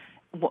 trial,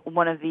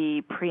 one of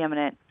the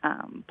preeminent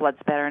blood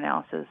spatter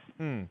analysis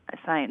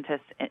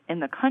scientists in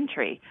the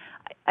country.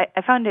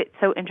 I found it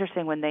so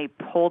interesting when they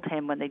polled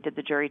him, when they did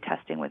the jury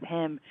testing with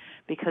him,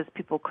 because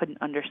people couldn't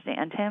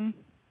understand him.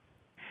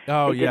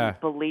 Oh, they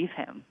didn't believe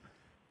him.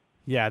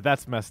 Yeah,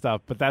 that's messed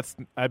up. But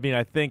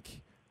I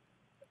think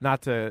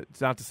not to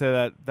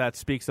say that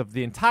speaks of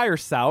the entire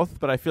South,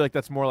 but I feel like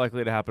that's more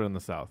likely to happen in the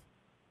South.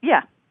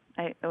 Yeah.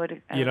 I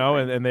would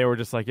and they were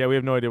just like, yeah, we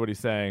have no idea what he's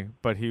saying,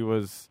 but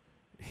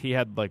he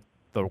had like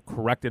the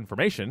correct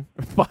information,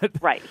 but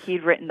right,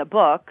 he'd written the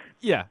book.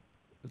 Yeah,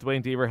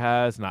 Dwayne Deaver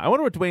has not. I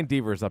wonder what Dwayne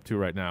Deaver is up to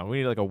right now. We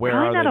need like a where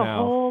Probably are they not a now?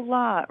 whole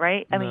lot,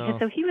 right? I mean, No.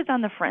 so he was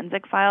on the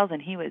Forensic Files,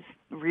 and he was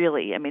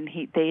really, I mean,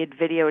 they had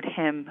videoed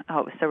him. Oh,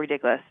 it was so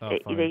ridiculous. Oh,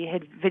 funny. They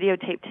had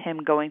videotaped him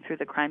going through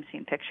the crime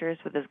scene pictures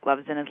with his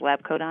gloves and his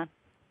lab coat on.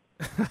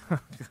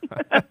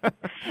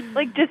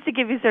 Like, just to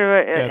give you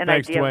sort of an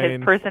thanks, idea of Dwayne.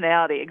 his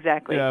personality.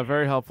 Exactly. Yeah,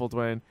 very helpful,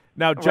 Dwayne.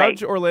 Now,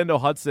 Judge Right. Orlando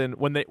Hudson,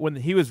 when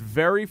he was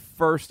very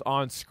first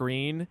on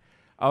screen,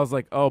 I was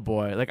like, oh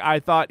boy. Like, I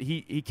thought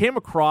he came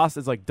across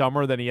as like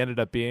dumber than he ended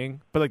up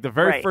being. But like the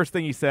very Right. first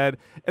thing he said,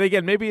 and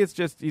again, maybe it's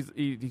just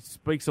he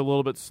speaks a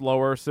little bit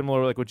slower,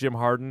 similar like with Jim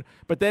Harden.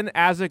 But then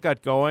as it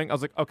got going, I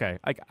was like, okay,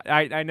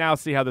 I now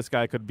see how this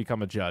guy could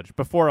become a judge.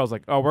 Before I was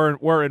like, oh,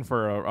 we're in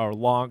for a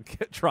long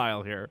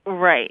trial here.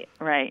 Right.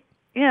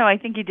 You know, I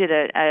think he did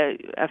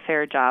a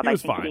fair job. He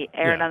was I think fine. he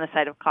erred Yeah. on the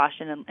side of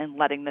caution and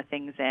letting the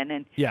things in.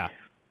 And Yeah.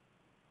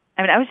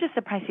 I mean, I was just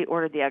surprised he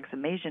ordered the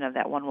exhumation of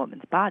that one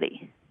woman's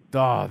body,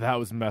 Oh, that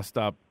was messed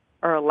up.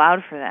 or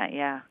allowed for that.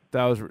 Yeah.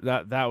 That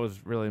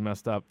was really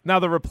messed up. Now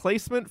the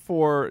replacement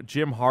for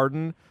Jim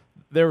Harden,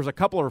 there was a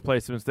couple of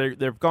replacements.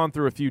 They've gone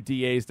through a few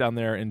DAs down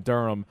there in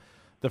Durham.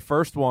 The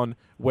first one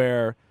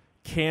where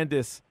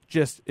Candace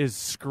just is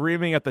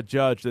screaming at the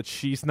judge that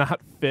she's not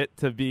fit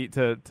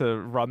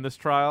to run this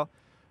trial.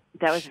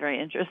 That was very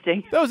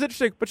interesting. That was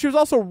interesting, but she was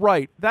also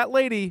right. That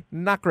lady,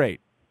 not great.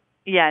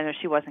 Yeah, no,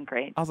 she wasn't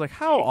great. I was like,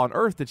 how on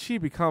earth did she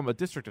become a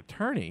district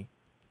attorney?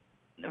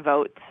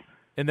 Votes.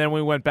 And then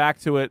we went back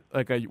to it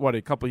like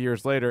a couple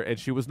years later, and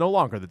she was no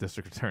longer the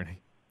district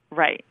attorney.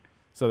 Right.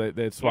 So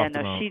they Yeah, swapped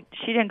them no, out. she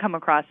didn't come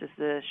across as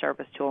the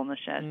sharpest tool in the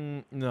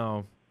shed.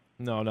 No,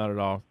 not at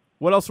all.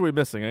 What else are we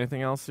missing?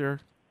 Anything else here?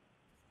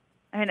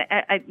 I mean,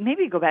 I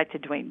maybe go back to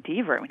Dwayne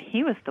Deaver. I mean,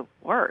 he was the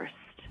worst.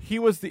 He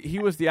was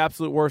the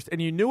absolute worst,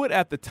 and you knew it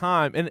at the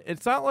time. And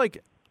it's not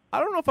like I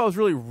don't know if I was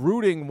really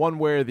rooting one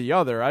way or the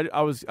other.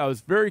 I was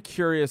very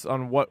curious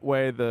on what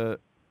way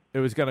it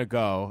was going to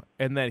go,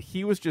 and that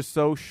he was just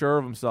so sure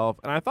of himself.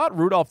 And I thought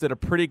Rudolph did a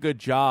pretty good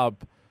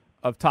job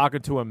of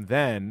talking to him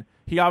then.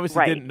 He obviously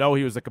Right. didn't know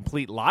he was a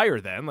complete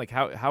liar then. Like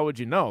how would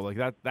you know? Like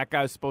that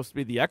guy's supposed to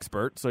be the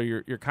expert, so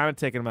you're kind of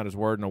taking him at his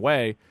word in a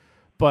way.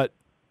 But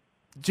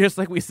just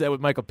like we said with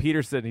Michael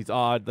Peterson, he's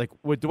odd. Like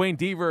with Dwayne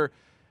Deaver,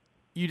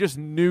 you just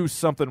knew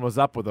something was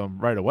up with him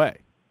right away.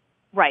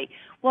 Right.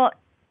 Well,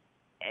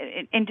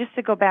 and just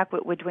to go back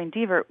with Dwayne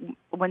Deaver,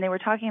 when they were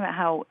talking about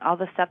how all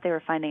the stuff they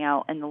were finding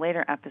out in the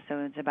later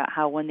episodes about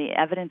how when the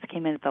evidence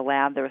came in at the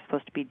lab, there was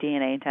supposed to be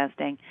DNA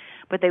testing,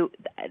 but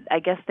I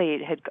guess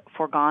they had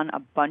foregone a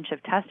bunch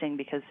of testing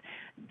because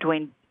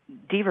Dwayne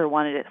Deaver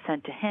wanted it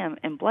sent to him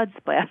in blood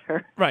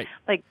splatter. Right.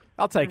 Like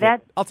I'll take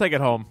that, it. I'll take it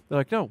home. They're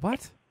like, no,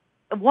 what?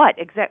 What?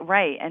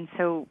 Right. And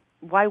so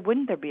why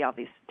wouldn't there be all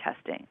these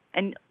testing?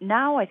 And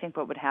now I think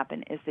what would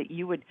happen is that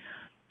you would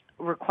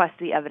request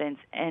the evidence,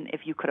 and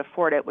if you could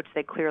afford it, which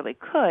they clearly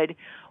could,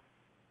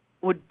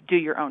 would do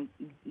your own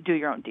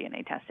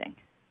DNA testing.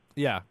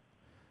 Yeah,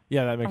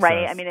 that makes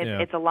right. sense. I mean, Yeah.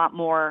 it's a lot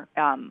more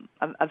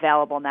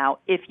available now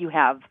if you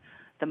have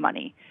the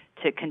money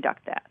to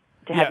conduct that.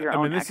 To have your own.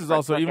 I mean, this is experts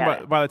also look even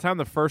at it. by the time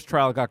the first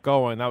trial got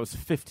going, that was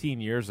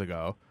 15 years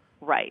ago.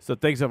 Right. So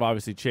things have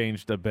obviously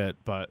changed a bit,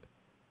 but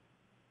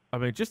I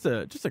mean, just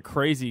a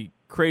crazy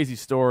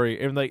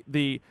story. And like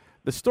the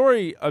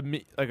story,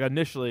 like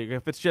initially,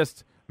 if it's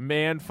just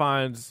man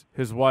finds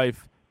his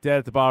wife dead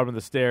at the bottom of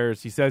the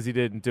stairs, he says he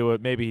didn't do it,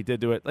 maybe he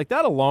did do it. Like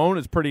that alone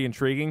is pretty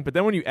intriguing. But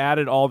then when you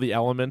added all the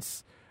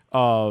elements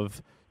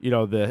of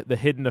the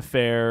hidden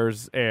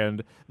affairs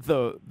and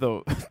the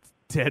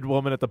dead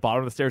woman at the bottom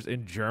of the stairs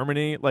in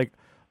Germany, like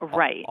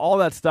right, all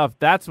that stuff,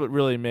 that's what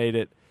really made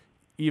it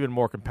even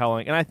more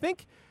compelling. And I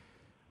think,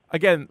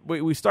 again,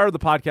 we started the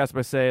podcast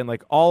by saying,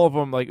 like, all of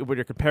them, like, when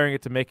you're comparing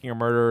it to Making a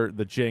Murderer,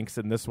 The Jinx,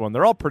 and this one,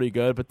 they're all pretty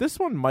good, but this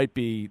one might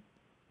be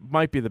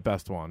the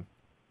best one.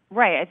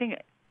 Right. I think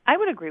I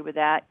would agree with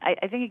that. I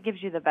think it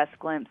gives you the best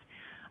glimpse.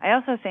 I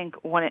also think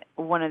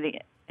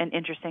an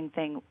interesting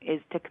thing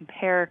is to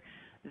compare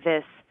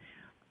this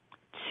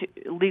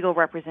to legal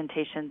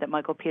representation that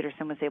Michael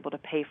Peterson was able to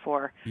pay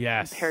for,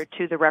 Yes. compared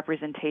to the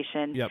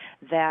representation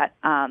that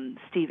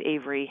Steve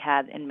Avery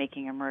had in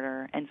Making a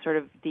Murderer, and sort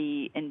of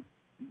the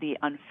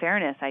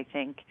unfairness, I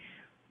think,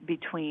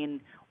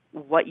 between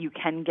what you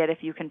can get if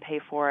you can pay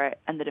for it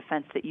and the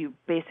defense that you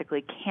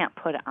basically can't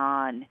put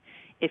on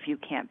if you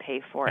can't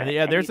pay for it. And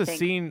yeah, And there's you a think-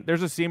 scene.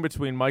 There's a scene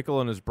between Michael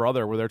and his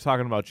brother where they're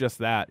talking about just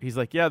that. He's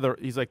like,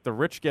 the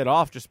rich get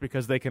off just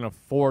because they can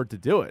afford to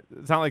do it.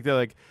 It's not like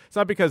it's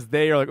not because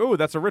they are like, oh,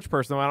 that's a rich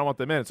person, I don't want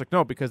them in. It's like,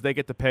 no, because they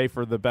get to pay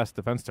for the best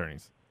defense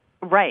attorneys.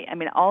 Right. I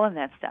mean, all of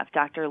that stuff.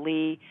 Dr.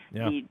 Lee,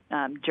 Yeah.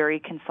 the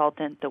jury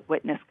consultant, the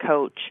witness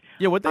coach.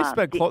 Yeah, what they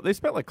spent? They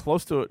spent like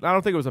close to. I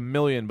don't think it was $1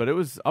 million, but it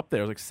was up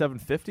there. It was like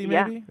 $750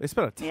 maybe. Yeah. They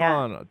spent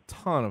a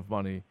ton of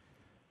money.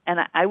 And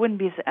I wouldn't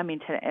be. I mean,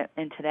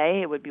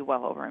 today it would be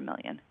well over $1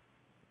 million.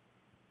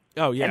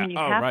 Oh yeah. I mean, you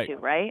oh have right. to,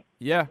 right?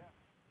 Yeah.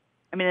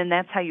 I mean, and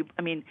that's how you.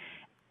 I mean,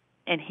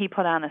 he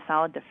put on a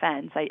solid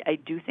defense. I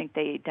do think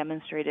they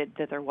demonstrated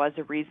that there was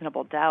a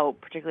reasonable doubt,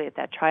 particularly at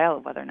that trial,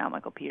 of whether or not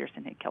Michael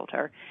Peterson had killed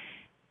her,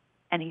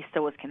 and he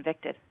still was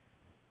convicted.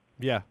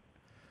 Yeah,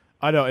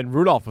 I know. And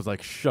Rudolph was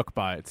like shook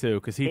by it too,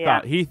 because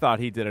he thought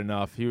he did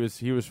enough. He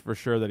was for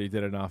sure that he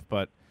did enough,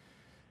 but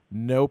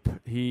nope,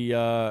 he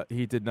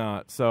did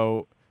not.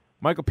 So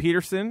Michael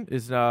Peterson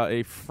is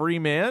a free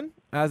man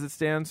as it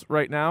stands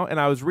right now. And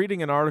I was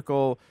reading an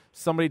article.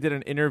 Somebody did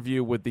an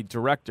interview with the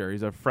director.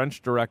 He's a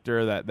French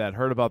director that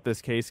heard about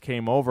this case,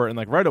 came over, and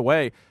like right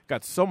away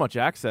got so much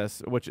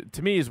access, which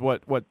to me is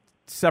what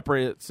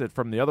separates it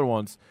from the other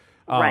ones.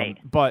 Right.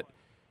 But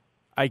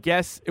I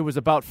guess it was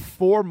about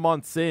 4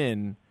 months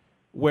in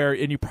where,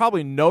 and you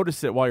probably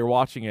notice it while you're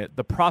watching it,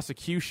 the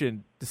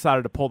prosecution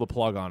decided to pull the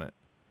plug on it.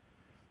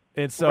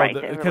 And so,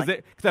 because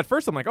at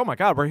first I'm like, oh my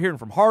God, we're hearing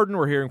from Hardin,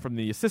 we're hearing from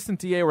the assistant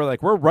DA, we're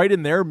right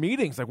in their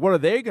meetings. Like, what are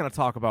they going to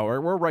talk about?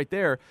 We're right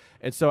there.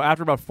 And so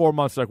after about 4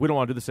 months, like, we don't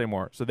want to do this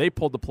anymore. So they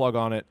pulled the plug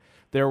on it.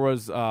 There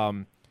was,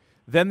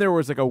 then there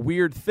was like a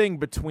weird thing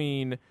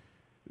between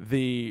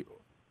the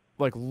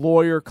like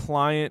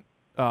lawyer-client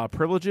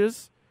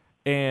privileges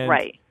and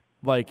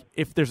like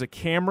if there's a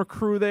camera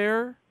crew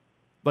there,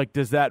 like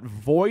does that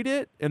void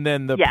it? And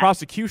then the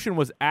prosecution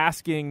was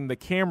asking the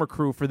camera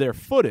crew for their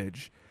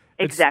footage.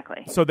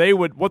 Exactly. So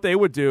what they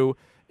would do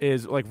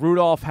is like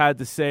Rudolph had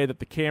to say that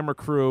the camera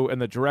crew and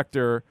the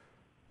director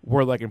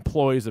were like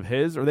employees of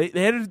his, or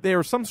there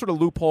was some sort of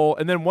loophole.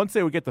 And then once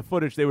they would get the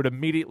footage, they would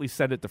immediately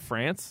send it to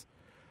France.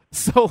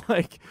 So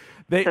like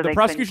the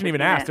prosecution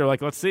even asked, they're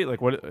like, let's see,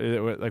 like what,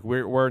 like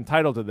we're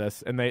entitled to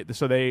this, and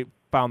they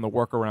found the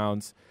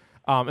workarounds.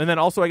 And then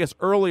also I guess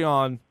early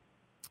on,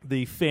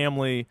 the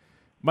family,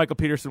 Michael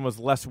Peterson was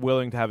less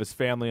willing to have his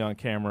family on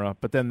camera,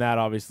 but then that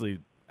obviously.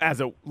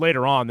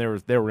 Later on, they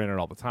were in it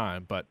all the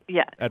time, but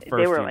at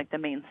first they were like the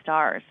main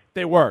stars.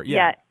 They were,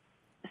 yeah.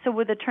 So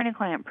with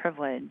attorney-client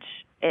privilege,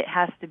 it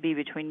has to be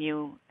between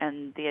you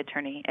and the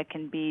attorney. It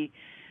can be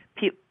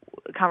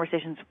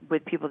conversations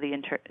with people the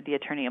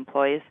attorney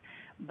employs,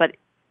 but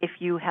if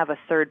you have a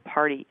third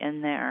party in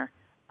there,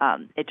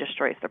 it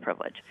destroys the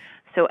privilege.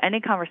 So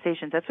any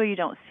conversations, that's why you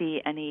don't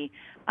see any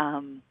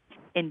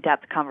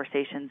in-depth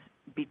conversations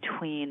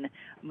between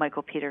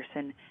Michael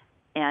Peterson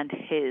and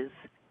his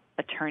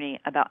attorney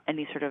about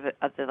any sort of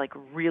the like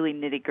really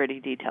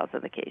nitty-gritty details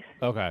of the case.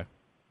 Okay.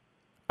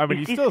 I mean,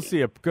 you still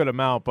see a good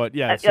amount, but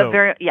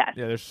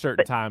there's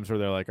certain times where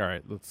they're like, all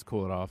right, let's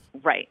cool it off.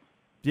 Right.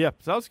 Yeah,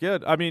 sounds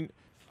good. I mean,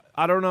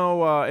 I don't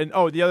know. And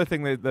the other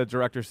thing that the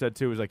director said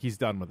too is like he's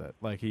done with it.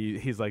 Like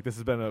he's like, this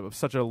has been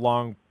such a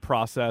long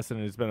process,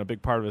 and it's been a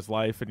big part of his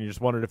life, and you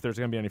just wondered if there's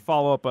going to be any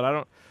follow-up, but I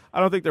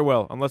don't think there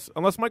will,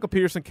 unless Michael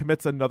Peterson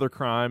commits another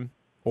crime.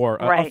 Or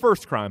a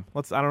first crime. I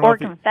don't know. Or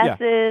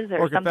confesses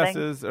or something.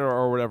 Confesses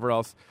or whatever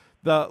else.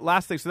 The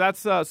last thing. So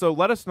that's so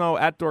let us know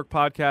at Dork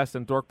Podcast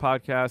and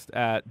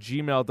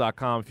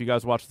dorkpodcast@gmail.com if you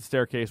guys watched The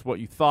Staircase, what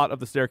you thought of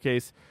The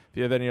Staircase. If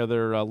you have any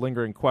other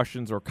lingering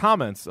questions or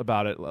comments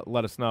about it,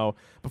 let us know.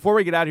 Before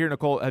we get out of here,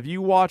 Nicole, have you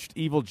watched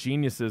Evil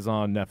Geniuses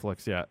on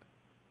Netflix yet?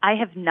 I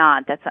have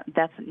not.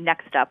 That's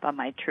next up on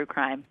my true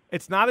crime.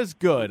 It's not as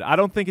good. I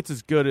don't think it's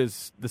as good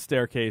as The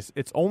Staircase.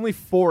 It's only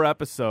 4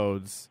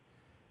 episodes.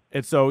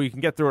 And so you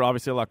can get through it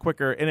obviously a lot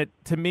quicker. And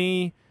to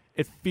me,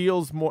 it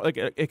feels more like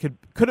it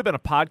could have been a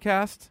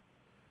podcast.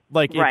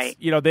 Like it's,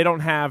 they don't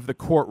have the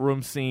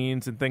courtroom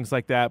scenes and things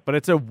like that, but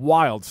it's a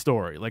wild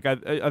story. Like I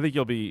think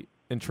you'll be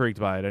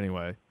intrigued by it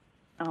anyway.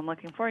 I'm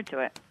looking forward to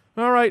it.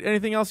 All right.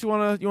 Anything else you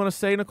want to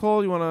say,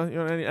 Nicole? You want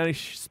any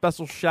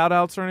special shout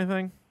outs or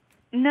anything?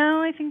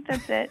 No, I think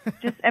that's it.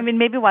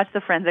 Maybe watch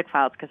The Forensic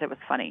Files because it was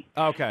funny.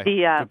 Okay.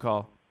 Good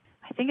call.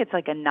 I think it's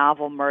like a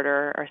novel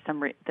murder or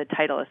the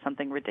title is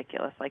something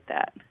ridiculous like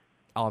that.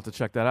 I'll have to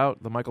check that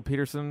out. The Michael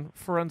Peterson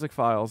Forensic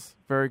Files.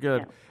 Very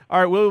good. Yeah. All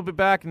right, we'll be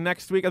back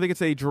next week. I think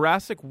it's a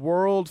Jurassic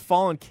World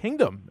Fallen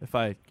Kingdom, if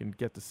I can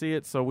get to see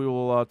it. So we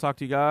will talk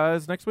to you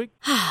guys next week.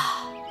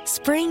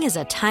 Spring is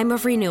a time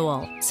of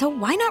renewal, so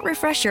why not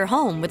refresh your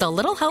home with a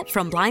little help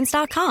from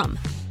Blinds.com?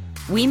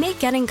 We make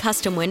getting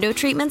custom window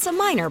treatments a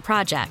minor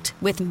project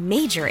with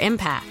major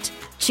impact.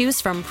 Choose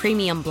from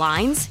premium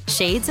blinds,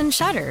 shades, and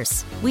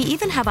shutters. We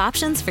even have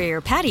options for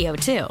your patio,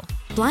 too.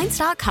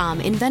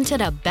 Blinds.com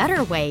invented a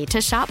better way to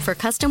shop for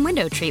custom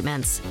window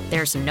treatments.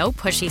 There's no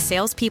pushy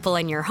salespeople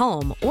in your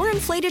home or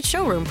inflated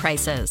showroom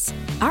prices.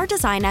 Our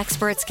design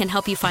experts can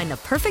help you find the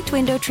perfect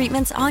window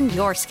treatments on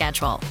your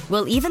schedule.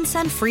 We'll even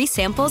send free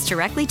samples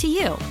directly to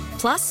you.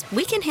 Plus,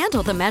 we can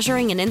handle the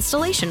measuring and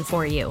installation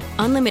for you.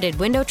 Unlimited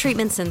window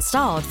treatments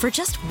installed for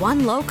just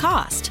one low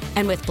cost.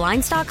 And with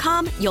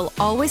Blinds.com, you'll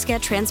always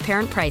get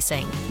transparent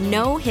pricing.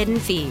 No hidden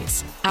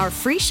fees. Our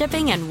free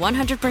shipping and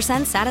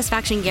 100%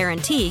 satisfaction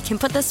guarantee can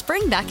put the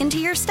spring back into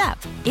your step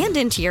and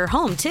into your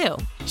home, too.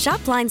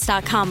 Shop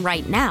Blinds.com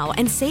right now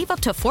and save up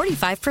to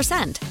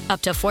 45%.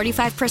 Up to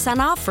 45%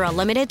 off for a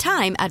limited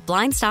time at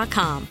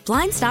Blinds.com.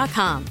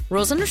 Blinds.com.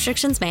 Rules and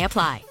restrictions may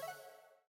apply.